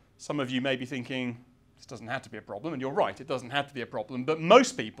 Some of you may be thinking, this doesn't have to be a problem, and you're right, it doesn't have to be a problem, but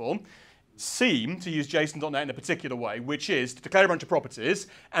most people seem to use JSON.NET in a particular way, which is to declare a bunch of properties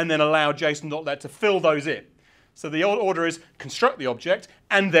and then allow JSON.NET to fill those in. So the old order is construct the object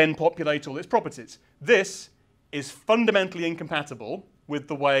and then populate all its properties. This is fundamentally incompatible with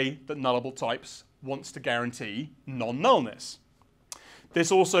the way that nullable types wants to guarantee non-nullness. This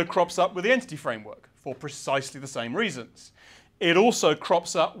also crops up with the entity framework for precisely the same reasons. It also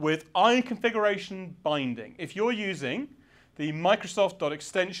crops up with iConfiguration binding. If you're using the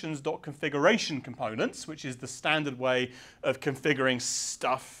Microsoft.extensions.configuration components, which is the standard way of configuring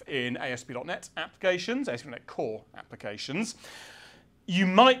stuff in ASP.NET applications, ASP.NET Core applications, you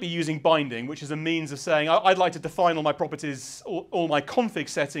might be using binding, which is a means of saying, I'd like to define all my properties, all my config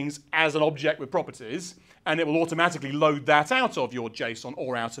settings as an object with properties, and it will automatically load that out of your JSON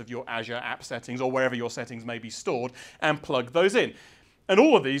or out of your Azure app settings or wherever your settings may be stored and plug those in. And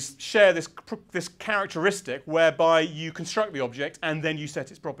all of these share this characteristic whereby you construct the object and then you set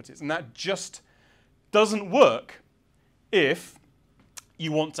its properties. And that just doesn't work if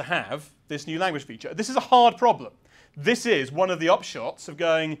you want to have this new language feature. This is a hard problem. This is one of the upshots of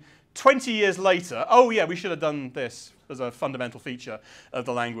going 20 years later, oh yeah, we should have done this as a fundamental feature of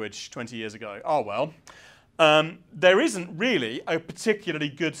the language 20 years ago. Oh well. There isn't really a particularly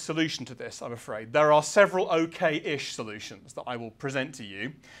good solution to this, I'm afraid. There are several okay-ish solutions that I will present to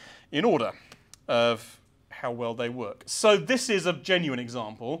you in order of how well they work. So this is a genuine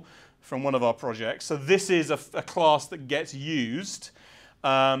example from one of our projects. So this is a class that gets used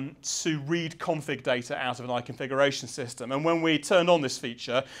to read config data out of an iConfiguration system. And when we turned on this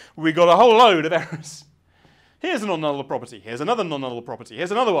feature, we got a whole load of errors. Here's a non-nullable property. Here's another non-nullable property.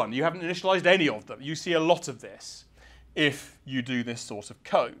 Here's another one. You haven't initialized any of them. You see a lot of this if you do this sort of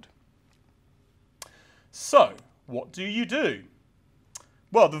code. So what do you do?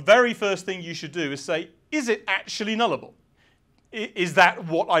 Well, the very first thing you should do is say, is it actually nullable? Is that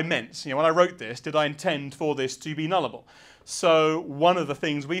what I meant? You know, when I wrote this, did I intend for this to be nullable? So one of the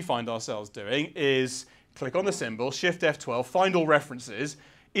things we find ourselves doing is click on the symbol, Shift F12, find all references.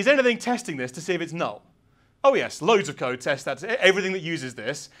 Is anything testing this to see if it's null? Oh yes, loads of code tests that. Everything that uses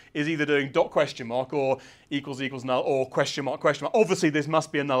this is either doing dot question mark or equals equals null or question mark question mark. Obviously this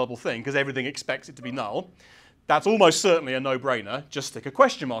must be a nullable thing because everything expects it to be null. That's almost certainly a no-brainer. Just stick a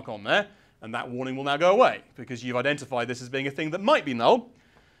question mark on there and that warning will now go away because you've identified this as being a thing that might be null.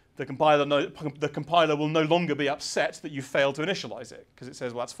 The compiler will no longer be upset that you failed to initialize it because it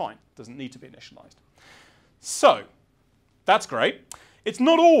says, well, that's fine. It doesn't need to be initialized. So that's great. It's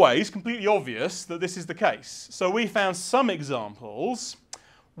not always completely obvious that this is the case. So we found some examples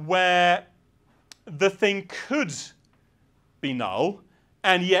where the thing could be null,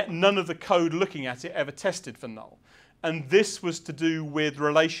 and yet none of the code looking at it ever tested for null. And this was to do with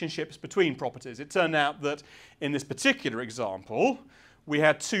relationships between properties. It turned out that in this particular example, we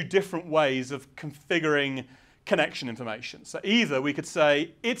had two different ways of configuring connection information. So either we could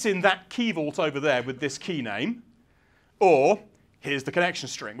say, it's in that key vault over there with this key name, or here's the connection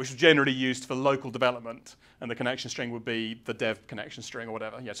string, which was generally used for local development. And the connection string would be the dev connection string or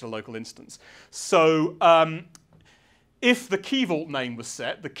whatever, yeah, to a local instance. So if the key vault name was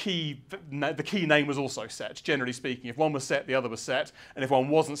set, the key name was also set, generally speaking. If one was set, the other was set. And if one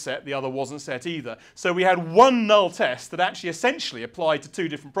wasn't set, the other wasn't set either. So we had one null test that actually essentially applied to two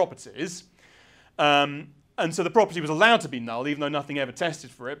different properties. And so the property was allowed to be null, even though nothing ever tested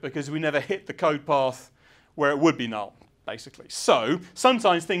for it, because we never hit the code path where it would be null, basically. So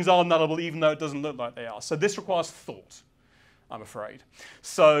sometimes things are nullable even though it doesn't look like they are. So this requires thought, I'm afraid.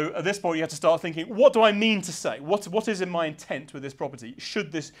 So at this point you have to start thinking, what do I mean to say? What is in my intent with this property?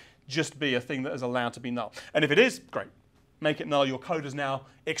 Should this just be a thing that is allowed to be null? And if it is, great. Make it null. Your code has now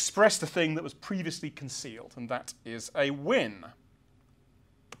expressed a thing that was previously concealed, and that is a win.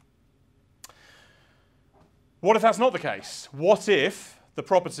 What if that's not the case? What if the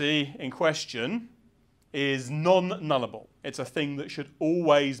property in question is non-nullable? It's a thing that should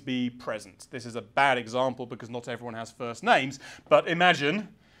always be present. This is a bad example because not everyone has first names, but imagine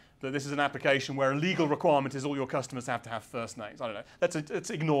that this is an application where a legal requirement is all your customers have to have first names. I don't know. Let's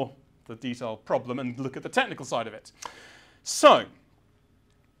ignore the detailed problem and look at the technical side of it. So,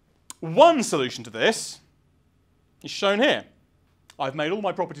 one solution to this is shown here. I've made all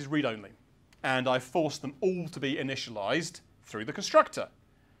my properties read-only, and I've forced them all to be initialized through the constructor.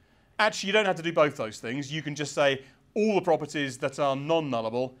 Actually, you don't have to do both those things. You can just say all the properties that are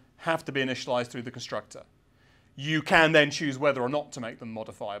non-nullable have to be initialized through the constructor. You can then choose whether or not to make them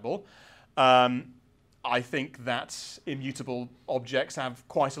modifiable. I think that immutable objects have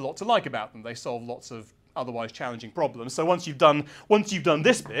quite a lot to like about them. They solve lots of otherwise challenging problems. So once you've done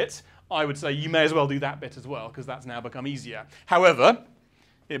this bit, I would say you may as well do that bit as well, because that's now become easier. However,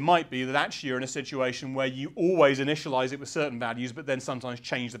 it might be that actually you're in a situation where you always initialize it with certain values, but then sometimes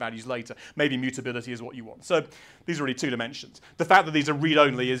change the values later. Maybe mutability is what you want. So these are really two dimensions. The fact that these are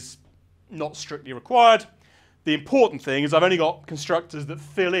read-only is not strictly required. The important thing is I've only got constructors that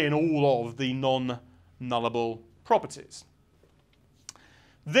fill in all of the non-nullable properties.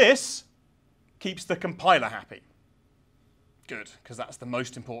 This keeps the compiler happy. Good, because that's the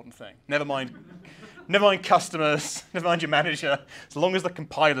most important thing. Never mind customers, never mind your manager, as long as the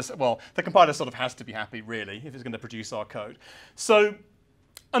compiler, well, the compiler sort of has to be happy, really, if it's going to produce our code. So,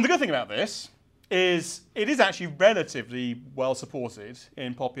 and the good thing about this is it is actually relatively well supported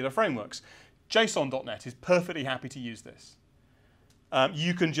in popular frameworks. JSON.NET is perfectly happy to use this.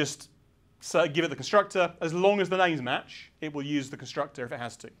 You can just give it the constructor. As long as the names match, it will use the constructor if it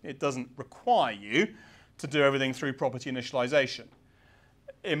has to. It doesn't require you to do everything through property initialization.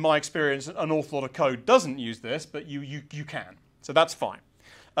 In my experience, an awful lot of code doesn't use this, but you can. So that's fine.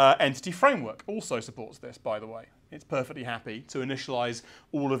 Entity Framework also supports this, by the way. It's perfectly happy to initialize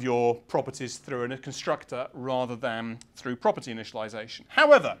all of your properties through a constructor rather than through property initialization.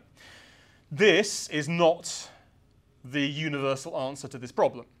 However, this is not the universal answer to this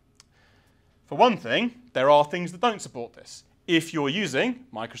problem. For one thing, there are things that don't support this. If you're using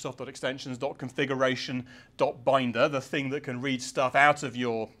Microsoft.extensions.configuration.binder, the thing that can read stuff out of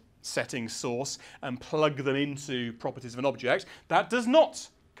your settings source and plug them into properties of an object, that does not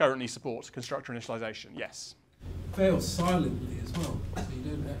currently support constructor initialization. Yes? Fails silently as well, so you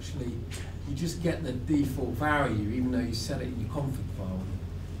don't actually, you just get the default value even though you set it in your config file.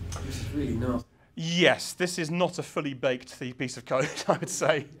 This is really nasty. Yes, this is not a fully baked piece of code, I would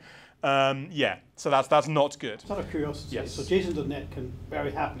say. Yeah, so that's not good. Just out of curiosity, yes. So JSON.NET can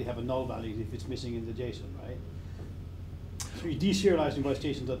very happily have a null value if it's missing in the JSON, right? So you deserialize invoice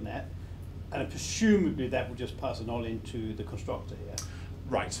JSON.NET, and presumably that would just pass a null into the constructor here.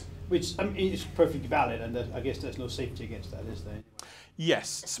 Right. Which I mean, is perfectly valid, and I guess there's no safety against that, is there?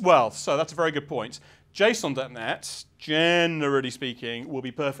 Yes, well, so that's a very good point. JSON.NET, generally speaking, will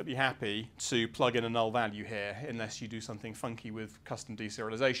be perfectly happy to plug in a null value here unless you do something funky with custom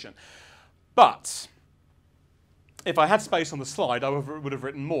deserialization. But if I had space on the slide, I would have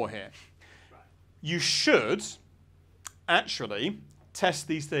written more here. You should actually test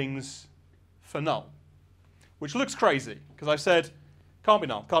these things for null, which looks crazy because I've said can't be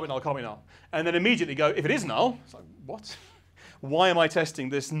null, can't be null, can't be null. And then immediately go, if it is null, it's like, what? Why am I testing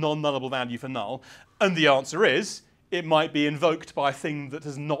this non-nullable value for null? And the answer is, it might be invoked by a thing that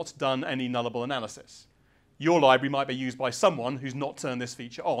has not done any nullable analysis. Your library might be used by someone who's not turned this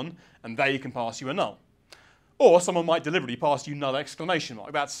feature on, and they can pass you a null. Or someone might deliberately pass you null exclamation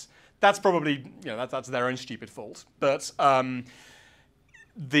mark. That's probably, that's their own stupid fault. But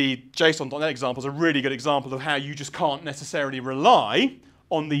the JSON.NET example is a really good example of how you just can't necessarily rely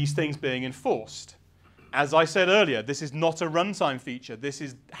on these things being enforced. As I said earlier, this is not a runtime feature. This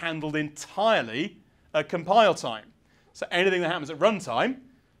is handled entirely at compile time. So anything that happens at runtime,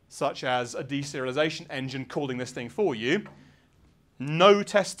 such as a deserialization engine calling this thing for you, no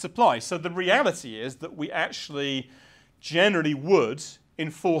tests apply. So the reality is that we actually generally would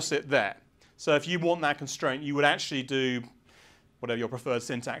enforce it there. So if you want that constraint, you would actually do whatever your preferred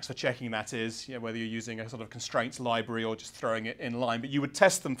syntax for checking that is, whether you're using a sort of constraints library or just throwing it in line. But you would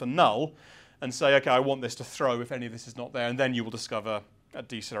test them for null and say, OK, I want this to throw if any of this is not there. And then you will discover at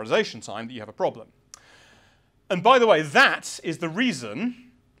deserialization time that you have a problem. And by the way, that is the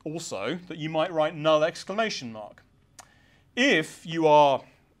reason also that you might write null exclamation mark. If you are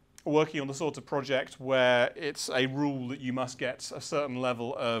working on the sort of project where it's a rule that you must get a certain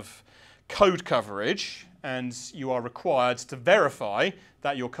level of code coverage and you are required to verify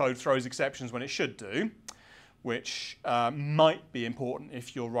that your code throws exceptions when it should do, which might be important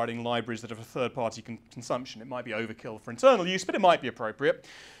if you're writing libraries that have a third-party consumption. It might be overkill for internal use, but it might be appropriate.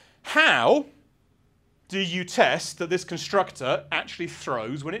 How do you test that this constructor actually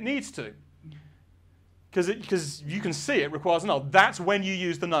throws when it needs to? Because you can see it requires a null. That's when you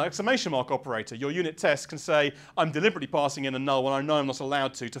use the null exclamation mark operator. Your unit test can say, I'm deliberately passing in a null when I know I'm not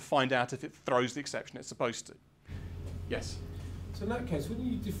allowed to find out if it throws the exception it's supposed to. Yes? So in that case, when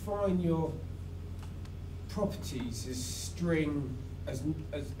you define your properties as string, as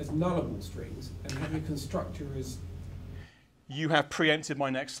nullable strings, and have your constructor as... You have preempted my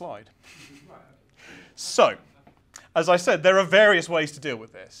next slide. So, as I said, there are various ways to deal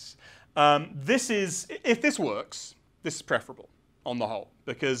with this. If this works, this is preferable on the whole,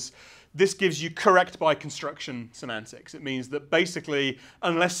 because this gives you correct by construction semantics. It means that basically,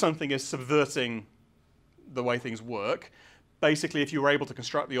 unless something is subverting the way things work, basically if you were able to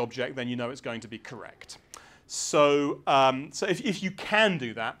construct the object, then you know it's going to be correct. So, if you can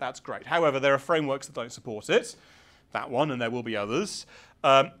do that, that's great. However, there are frameworks that don't support it, that one, and there will be others.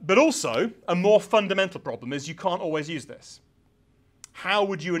 But also, a more fundamental problem is you can't always use this. How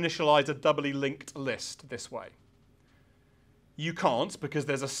would you initialize a doubly linked list this way? You can't because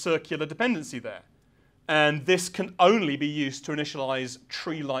there's a circular dependency there. And this can only be used to initialize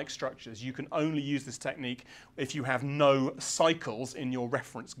tree-like structures. You can only use this technique if you have no cycles in your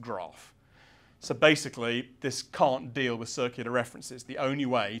reference graph. So basically, this can't deal with circular references. The only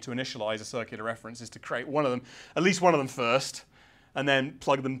way to initialize a circular reference is to create one of them, at least one of them first, and then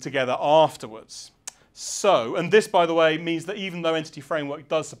plug them together afterwards. So, and this, by the way, means that even though Entity Framework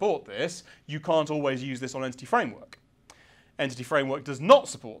does support this, you can't always use this on Entity Framework. Entity Framework does not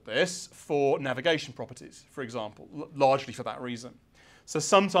support this for navigation properties, for example, largely for that reason. So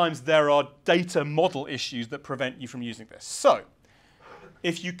sometimes there are data model issues that prevent you from using this. So,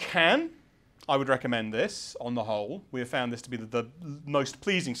 if you can, I would recommend this on the whole. We have found this to be the most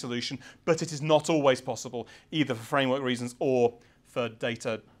pleasing solution, but it is not always possible, either for framework reasons or for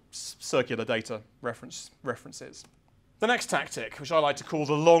circular data references. The next tactic, which I like to call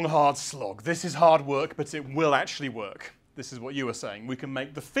the long, hard slog. This is hard work, but it will actually work. This is what you were saying. We can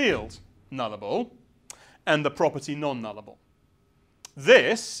make the field nullable and the property non-nullable.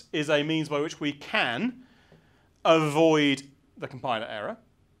 This is a means by which we can avoid the compiler error,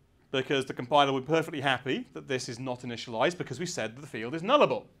 because the compiler would be perfectly happy that this is not initialized because we said that the field is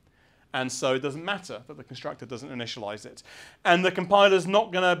nullable. And so it doesn't matter that the constructor doesn't initialize it. And the compiler's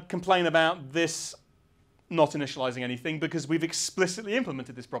not going to complain about this not initializing anything because we've explicitly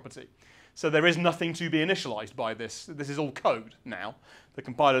implemented this property. So there is nothing to be initialized by this. This is all code now. The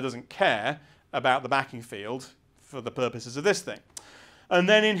compiler doesn't care about the backing field for the purposes of this thing. And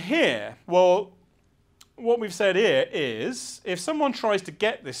then in here, well, what we've said here is if someone tries to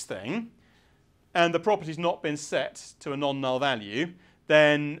get this thing and the property's not been set to a non-null value,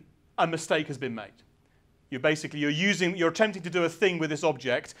 then a mistake has been made. You're attempting to do a thing with this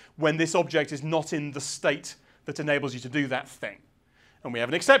object when this object is not in the state that enables you to do that thing. And we have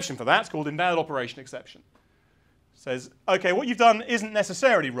an exception for that. It's called invalid operation exception. It says, okay, what you've done isn't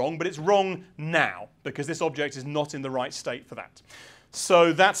necessarily wrong, but it's wrong now because this object is not in the right state for that.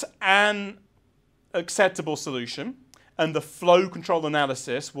 So that's an acceptable solution, and the flow control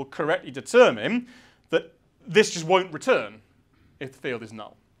analysis will correctly determine that this just won't return if the field is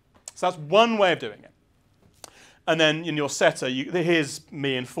null. So that's one way of doing it. And then in your setter, here's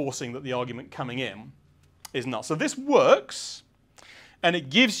me enforcing that the argument coming in is null. So this works, and it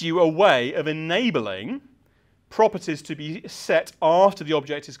gives you a way of enabling properties to be set after the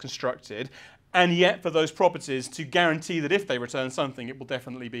object is constructed, and yet for those properties to guarantee that if they return something, it will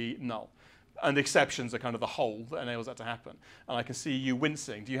definitely be null. And the exceptions are kind of the hole that enables that to happen. And I can see you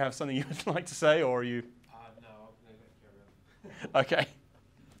wincing. Do you have something you would like to say, or are you? No, I'm going to carry on. Okay.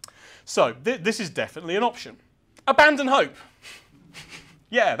 So this is definitely an option. Abandon hope.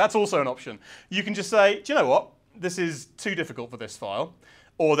 Yeah, that's also an option. You can just say, do you know what? This is too difficult for this file.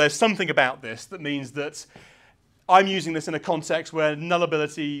 Or there's something about this that means that I'm using this in a context where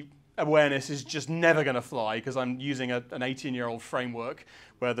nullability-awareness is just never going to fly because I'm using an 18-year-old framework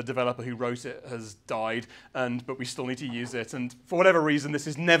where the developer who wrote it has died, but we still need to use it. And for whatever reason, this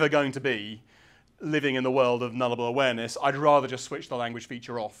is never going to be living in the world of nullable awareness. I'd rather just switch the language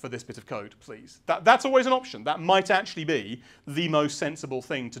feature off for this bit of code, please. That's always an option. That might actually be the most sensible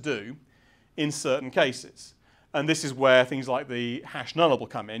thing to do in certain cases. And this is where things like the hash nullable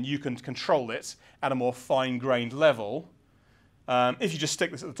come in. You can control it at a more fine-grained level. If you just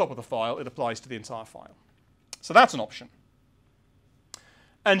stick this at the top of the file, it applies to the entire file. So that's an option.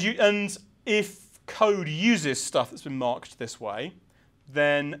 And if code uses stuff that's been marked this way,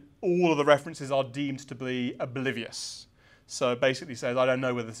 then all of the references are deemed to be oblivious. So it basically says, I don't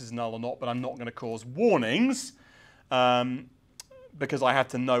know whether this is null or not, but I'm not going to cause warnings because I have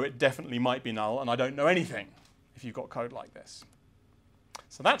to know it definitely might be null, and I don't know anything if you've got code like this.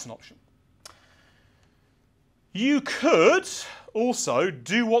 So that's an option. You could also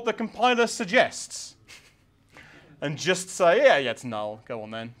do what the compiler suggests and just say, yeah, it's null. Go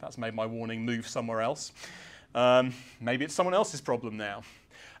on then. That's made my warning move somewhere else. Maybe it's someone else's problem now.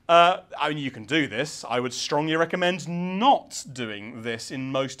 I mean, you can do this. I would strongly recommend not doing this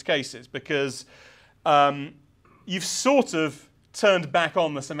in most cases because you've sort of turned back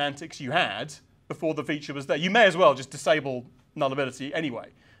on the semantics you had before the feature was there. You may as well just disable nullability anyway.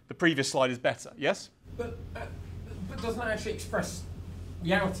 The previous slide is better, yes? But doesn't that actually express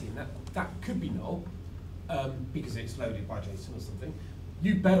reality? And that could be null because it's loaded by JSON or something.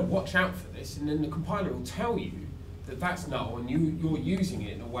 You better watch out for this, and then the compiler will tell you that that's null, and you're using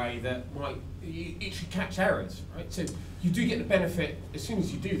it in a way that it should catch errors, right? So you do get the benefit as soon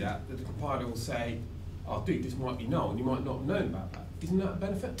as you do that the compiler will say, oh, dude, this might be null, and you might not have known about that. Isn't that a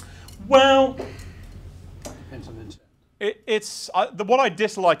benefit? Well, Depends on the intent. it's what I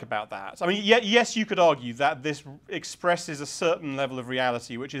dislike about that. I mean, yes, you could argue that this expresses a certain level of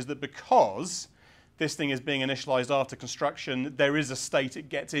reality, which is that because this thing is being initialized after construction, there is a state it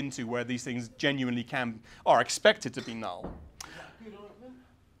gets into where these things genuinely are expected to be null.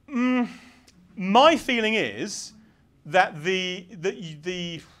 My feeling is that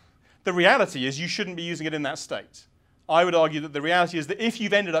the reality is you shouldn't be using it in that state. I would argue that the reality is that if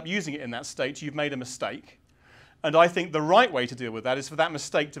you've ended up using it in that state, you've made a mistake. And I think the right way to deal with that is for that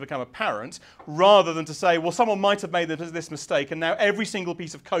mistake to become apparent, rather than to say, well, someone might have made this mistake, and now every single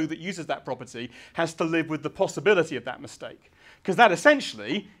piece of code that uses that property has to live with the possibility of that mistake. Because that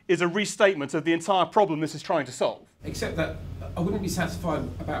essentially is a restatement of the entire problem this is trying to solve. Except that I wouldn't be satisfied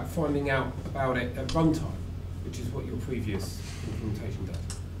about finding out about it at runtime, which is what your previous implementation does.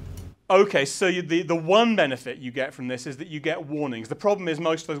 Okay, so the one benefit you get from this is that you get warnings. The problem is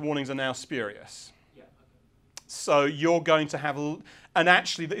most of those warnings are now spurious. So you're going to have, and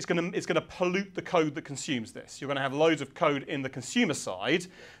actually it's going to pollute the code that consumes this. You're going to have loads of code in the consumer side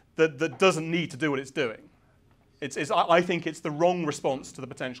that doesn't need to do what it's doing. I think it's the wrong response to the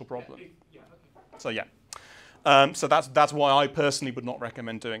potential problem. So yeah, so that's why I personally would not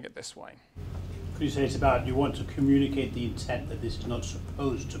recommend doing it this way. Could you say it's about you want to communicate the intent that this is not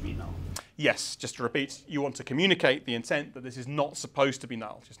supposed to be null? Yes, just to repeat, you want to communicate the intent that this is not supposed to be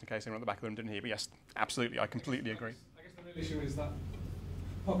null, just in case anyone at the back of the room didn't hear, but yes, absolutely, I completely agree. I guess the real issue is that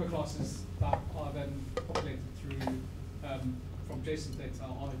proper classes that are then populated through from JSON data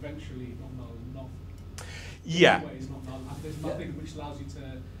are eventually not null, not Yeah. always not null, and there's nothing which allows you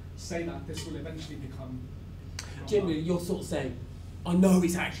to say that this will eventually become Generally, you're sort of saying, I know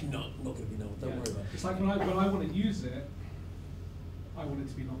it's actually not going to be null, don't worry about it. It's like when I want to use it, I want it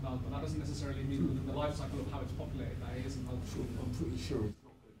to be not null, but that doesn't necessarily mean within the life cycle of how it's populated that it isn't null. I'm pretty sure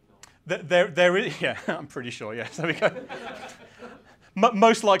it's not There is, yeah, I'm pretty sure, yes. There we go.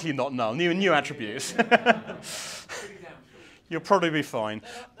 Most likely not null, new attributes. You'll probably be fine.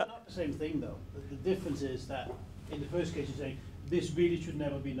 They're not the same thing though. The difference is that in the first case you're saying this really should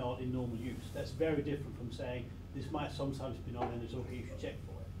never be null in normal use. That's very different from saying this might sometimes be null and it's okay, you should check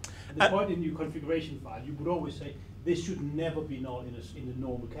for it. At the point in your configuration file, you would always say this should never be null in the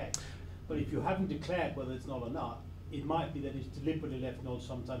normal case. But if you haven't declared whether it's null or not, it might be that it's deliberately left null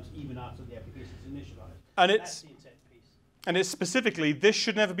sometimes even after the application is initialized. And that's the intent piece. And it's specifically, this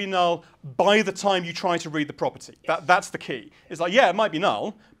should never be null by the time you try to read the property. Yes. That's the key. It's like, yeah, it might be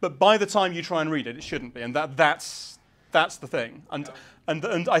null, but by the time you try and read it, it shouldn't be. And that's the thing. And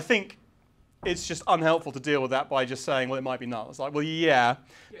I think it's just unhelpful to deal with that by just saying, well, it might be null. It's like, well, yeah,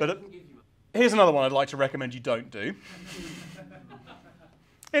 but here's another one I'd like to recommend you don't do.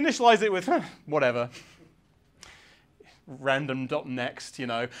 Initialize it with whatever. Random.next, you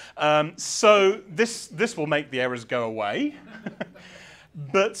know. So this will make the errors go away.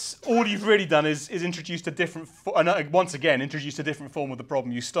 But all you've really done is introduced a different, once again, introduced a different form of the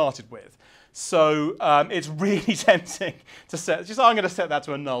problem you started with. So it's really tempting to set, I'm going to set that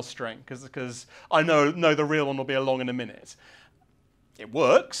to a null string because I know the real one will be along in a minute. It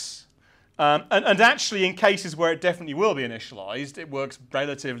works. And actually, in cases where it definitely will be initialized, it works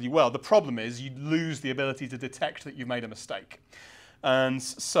relatively well. The problem is you lose the ability to detect that you've made a mistake. And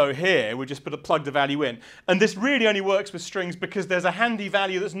so here, we just plug the value in. And this really only works with strings because there's a handy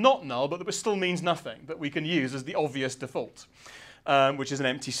value that's not null, but that still means nothing, that we can use as the obvious default, which is an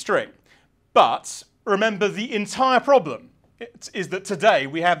empty string. But remember, the entire problem is that today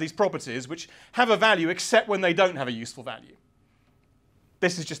we have these properties which have a value except when they don't have a useful value.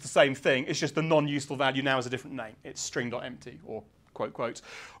 This is just the same thing. It's just the non-useful value now has a different name. It's string.empty, or quote, quote,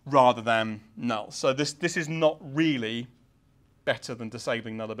 rather than null. So this is not really better than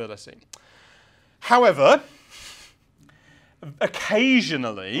disabling nullability. However,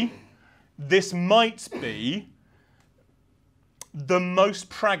 occasionally, this might be the most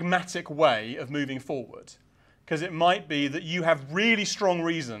pragmatic way of moving forward. Because it might be that you have really strong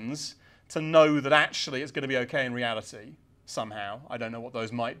reasons to know that actually it's going to be okay in reality. Somehow. I don't know what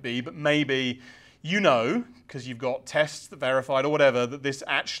those might be, but maybe you know, because you've got tests that verified or whatever, that this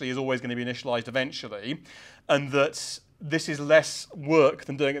actually is always going to be initialized eventually, and that this is less work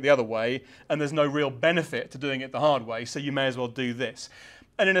than doing it the other way, and there's no real benefit to doing it the hard way, so you may as well do this.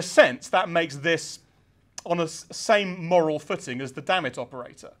 And in a sense, that makes this on a same moral footing as the damn it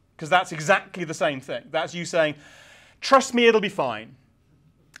operator, because that's exactly the same thing. That's you saying, trust me, it'll be fine.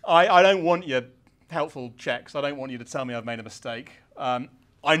 I don't want your helpful checks. I don't want you to tell me I've made a mistake.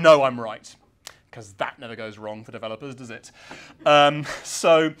 I know I'm right, because that never goes wrong for developers, does it?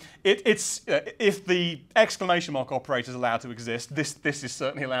 So if the exclamation mark operator is allowed to exist, this is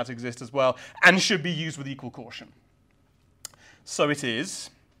certainly allowed to exist as well, and should be used with equal caution. So it is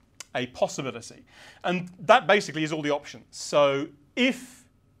a possibility. And that basically is all the options. So if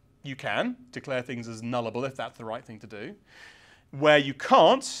you can declare things as nullable, if that's the right thing to do, where you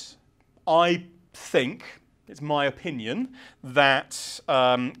can't, I think, it's my opinion, that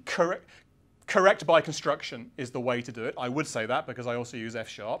correct by construction is the way to do it. I would say that because I also use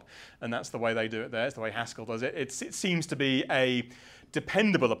F#, and that's the way they do it there. It's the way Haskell does it. It seems to be a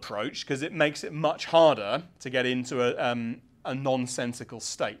dependable approach because it makes it much harder to get into a nonsensical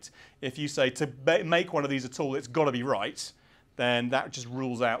state. If you say to make one of these at all, it's got to be right, then that just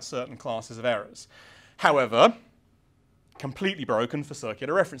rules out certain classes of errors. However, completely broken for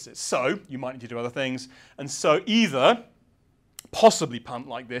circular references. So you might need to do other things. And so either possibly punt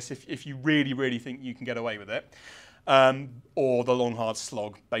like this if you really, really think you can get away with it, or the long, hard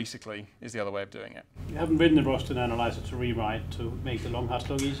slog, basically, is the other way of doing it. You haven't written a roster analyzer to rewrite to make the long, hard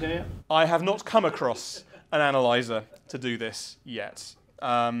slog easier yet? I have not come across an analyzer to do this yet.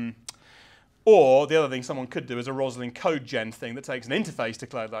 Or the other thing someone could do is a Roslyn code gen thing that takes an interface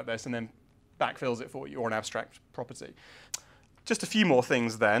declared like this and then backfills it for you, or an abstract property. Just a few more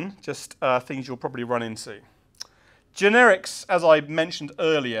things then, just things you'll probably run into. Generics, as I mentioned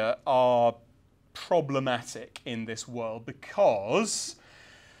earlier, are problematic in this world because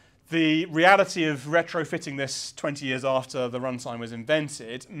the reality of retrofitting this 20 years after the runtime was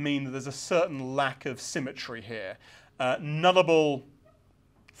invented mean that there's a certain lack of symmetry here. Nullable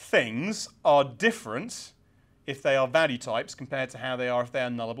things are different if they are value types compared to how they are if they are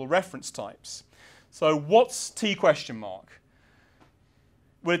nullable reference types. So what's T question mark?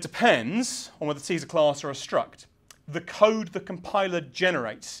 Well, it depends on whether T is a class or a struct. The code the compiler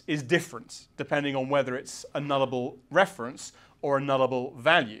generates is different depending on whether it's a nullable reference or a nullable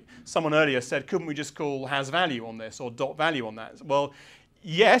value. Someone earlier said, couldn't we just call has value on this or dot value on that? Well,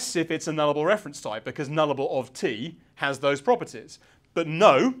 yes, if it's a nullable reference type, because nullable of t has those properties. But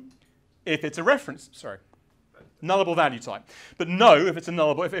no, if it's a reference, nullable value type. But no, if it's a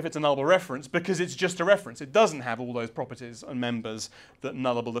nullable reference, because it's just a reference. It doesn't have all those properties and members that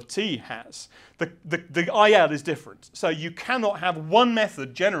nullable of t has. The IL is different. So you cannot have one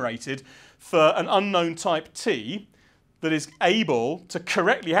method generated for an unknown type t that is able to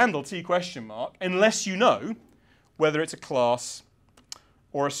correctly handle t question mark unless you know whether it's a class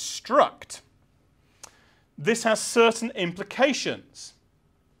or a struct. This has certain implications.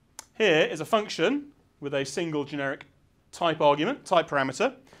 Here is a function with a single generic type argument, type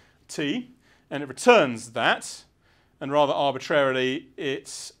parameter, t, and it returns that, and rather arbitrarily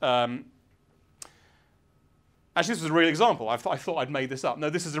it's, actually this is a real example. I thought I'd made this up. No,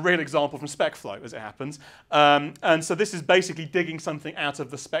 this is a real example from SpecFlow, as it happens. And so this is basically digging something out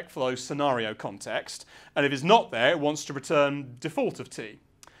of the SpecFlow scenario context, and if it's not there, it wants to return default of t.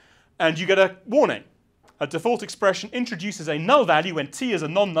 And you get a warning. A default expression introduces a null value when t is a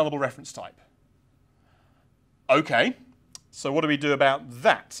non-nullable reference type. Okay, so what do we do about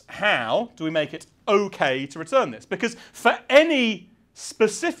that? How do we make it okay to return this? Because for any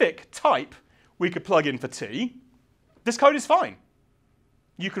specific type we could plug in for t, this code is fine.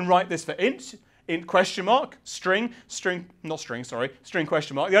 You can write this for int question mark, string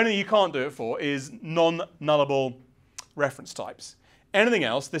question mark. The only thing you can't do it for is non-nullable reference types. Anything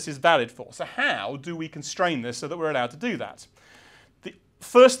else, this is valid for. So how do we constrain this so that we're allowed to do that? The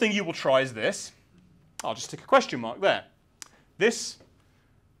first thing you will try is this. I'll just stick a question mark there. This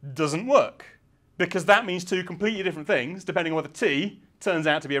doesn't work because that means two completely different things depending on whether t turns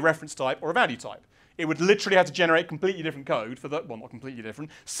out to be a reference type or a value type. It would literally have to generate completely different code for that, well, not completely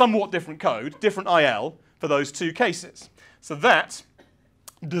different, somewhat different code, different IL for those two cases. So that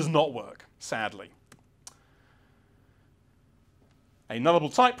does not work, sadly. A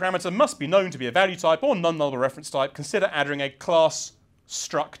nullable type parameter must be known to be a value type or non-nullable reference type. Consider adding a class,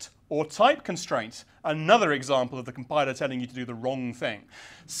 struct, or type constraint. Another example of the compiler telling you to do the wrong thing.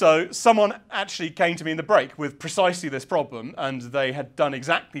 So someone actually came to me in the break with precisely this problem, and they had done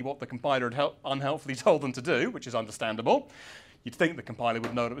exactly what the compiler had unhelpfully told them to do, which is understandable. You'd think the compiler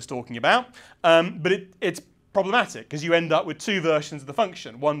would know what it was talking about. But it's problematic because you end up with two versions of the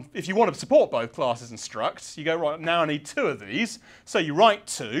function. One, if you want to support both classes and structs, you go, right, now I need two of these. So you write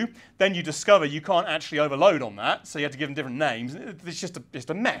two, then you discover you can't actually overload on that, so you have to give them different names. It's just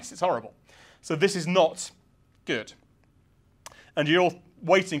a mess. It's horrible. So this is not good. And you're all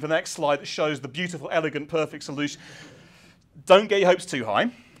waiting for the next slide that shows the beautiful, elegant, perfect solution. Don't get your hopes too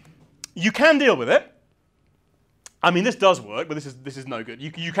high. You can deal with it. I mean, this does work, but this is no good.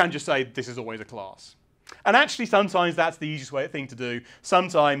 You can just say this is always a class. And actually, sometimes that's the easiest thing to do.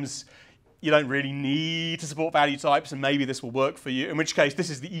 Sometimes you don't really need to support value types, and maybe this will work for you, in which case this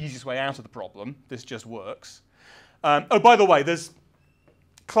is the easiest way out of the problem. This just works. Oh, by the way, there's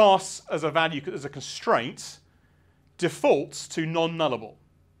class as a value, as a constraint, defaults to non-nullable.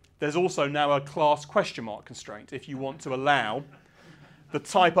 There's also now a class question mark constraint if you want to allow the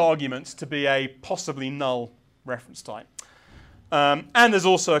type arguments to be a possibly null reference type. And there's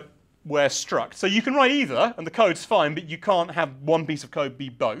also where struct. So you can write either, and the code's fine, but you can't have one piece of code be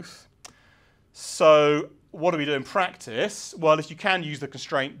both. So what do we do in practice? Well, if you can use the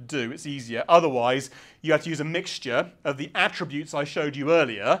constraint, do. It's easier. Otherwise, you have to use a mixture of the attributes I showed you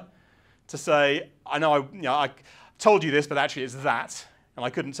earlier to say, I know I told you this, but actually it's that. And I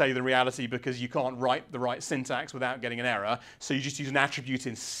couldn't tell you the reality because you can't write the right syntax without getting an error. So you just use an attribute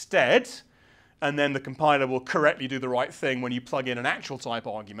instead, and then the compiler will correctly do the right thing when you plug in an actual type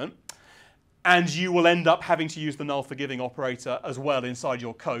argument. And you will end up having to use the null forgiving operator as well inside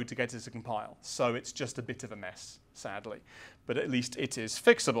your code to get it to compile. So it's just a bit of a mess, sadly. But at least it is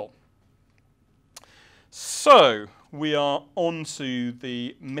fixable. So we are on to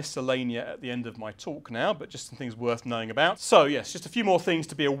the miscellanea at the end of my talk now, but just some things worth knowing about. So yes, just a few more things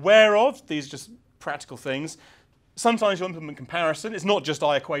to be aware of. These are just practical things. Sometimes you'll implement comparison. It's not just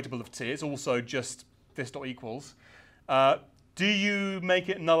I equatable of t, it's also just this.equals. Do you make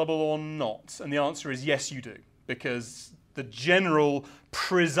it nullable or not? And the answer is yes, you do, because the general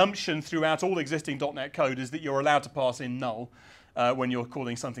presumption throughout all existing .NET code is that you're allowed to pass in null when you're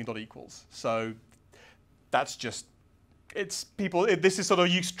calling something .equals. So that's just, this is sort of,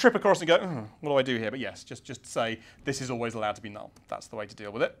 you trip across and go, what do I do here? But yes, just say this is always allowed to be null. That's the way to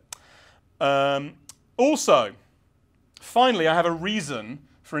deal with it. Also, finally, I have a reason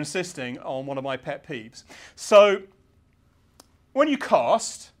for insisting on one of my pet peeves. So when you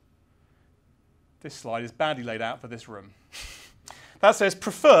cast, this slide is badly laid out for this room. That says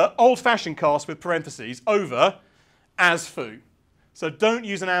prefer old-fashioned cast with parentheses over as foo. So don't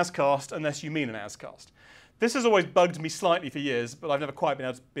use an as cast unless you mean an as cast. This has always bugged me slightly for years, but I've never quite been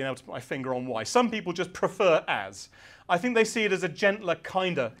able to put my finger on why. Some people just prefer as. I think they see it as a gentler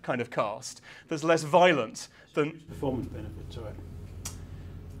kind of cast that's less violent than Performance benefit to it.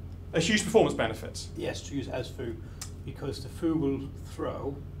 a huge performance benefit. Yes, to use as foo, because the foo will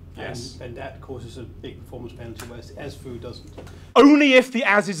throw, Yes. and that causes a big performance penalty, whereas the as foo doesn't. Only if the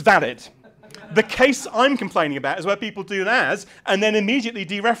as is valid. The case I'm complaining about is where people do an as and then immediately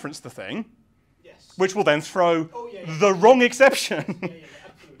dereference the thing, Yes. which will then throw Oh, yeah. the wrong exception. Absolutely.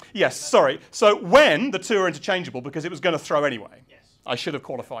 Yes, sorry. So when the two are interchangeable because it was going to throw anyway. Yes. I should have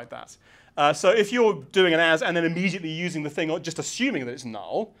qualified that. So if you're doing an as and then immediately using the thing or just assuming that it's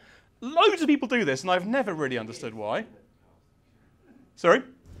null, loads of people do this and I've never really understood why. Sorry?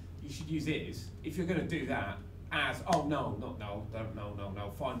 You should use is. If you're going to do that as, oh no, not null, don't null, null,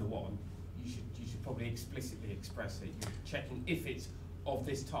 null, find the one, you should probably explicitly express it. You're checking if it's of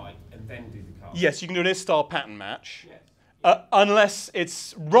this type and then do the cast. Yes, you can do an is style pattern match, Yes. unless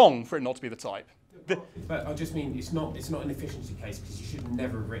it's wrong for it not to be the type. But I just mean it's not an efficiency case because you should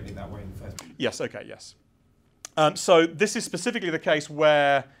never have written it that way in the first place. Yes, okay, yes. So this is specifically the case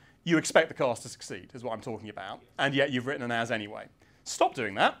where you expect the cast to succeed, is what I'm talking about, and yet you've written an as anyway. Stop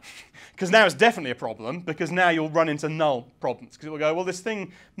doing that, because now it's definitely a problem, because now you'll run into null problems, because it will go, well, this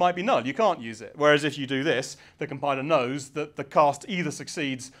thing might be null, you can't use it. Whereas if you do this, the compiler knows that the cast either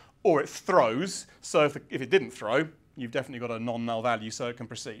succeeds or it throws, so if it didn't throw, you've definitely got a non-null value, so it can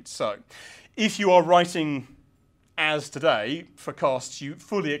proceed. So if you are writing as today for casts you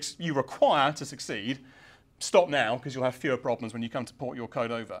require to succeed, stop now, because you'll have fewer problems when you come to port your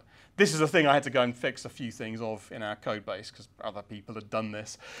code over. This is a thing I had to go and fix a few things of in our code base, because other people had done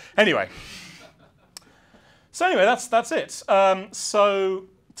this. Anyway. So anyway, that's it. So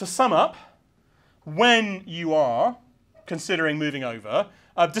to sum up, when you are considering moving over,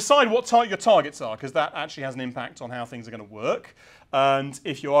 decide what your targets are, because that actually has an impact on how things are going to work. And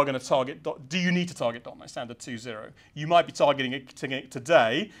if you are going to target, do you need to target .NET Standard 2.0? You might be targeting it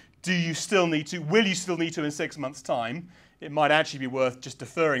today. Do you still need to? Will you still need to in 6 months' time? It might actually be worth just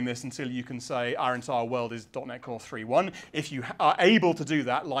deferring this until you can say our entire world is .NET Core 3.1. If you are able to do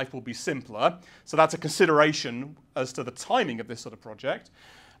that, life will be simpler. So that's a consideration as to the timing of this sort of project.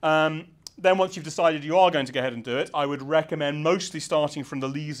 Then once you've decided you are going to go ahead and do it, I would recommend mostly starting from the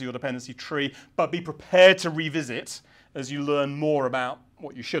leaves of your dependency tree, but be prepared to revisit as you learn more about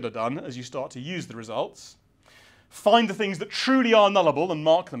what you should have done as you start to use the results. Find the things that truly are nullable and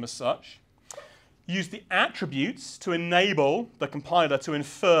mark them as such. Use the attributes to enable the compiler to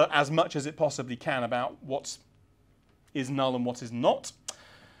infer as much as it possibly can about what is null and what is not.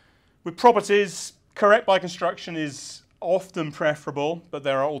 With properties, correct by construction is often preferable, but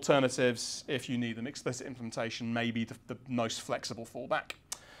there are alternatives if you need them. Explicit implementation may be the most flexible fallback.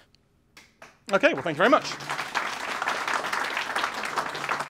 Okay, well, thank you very much.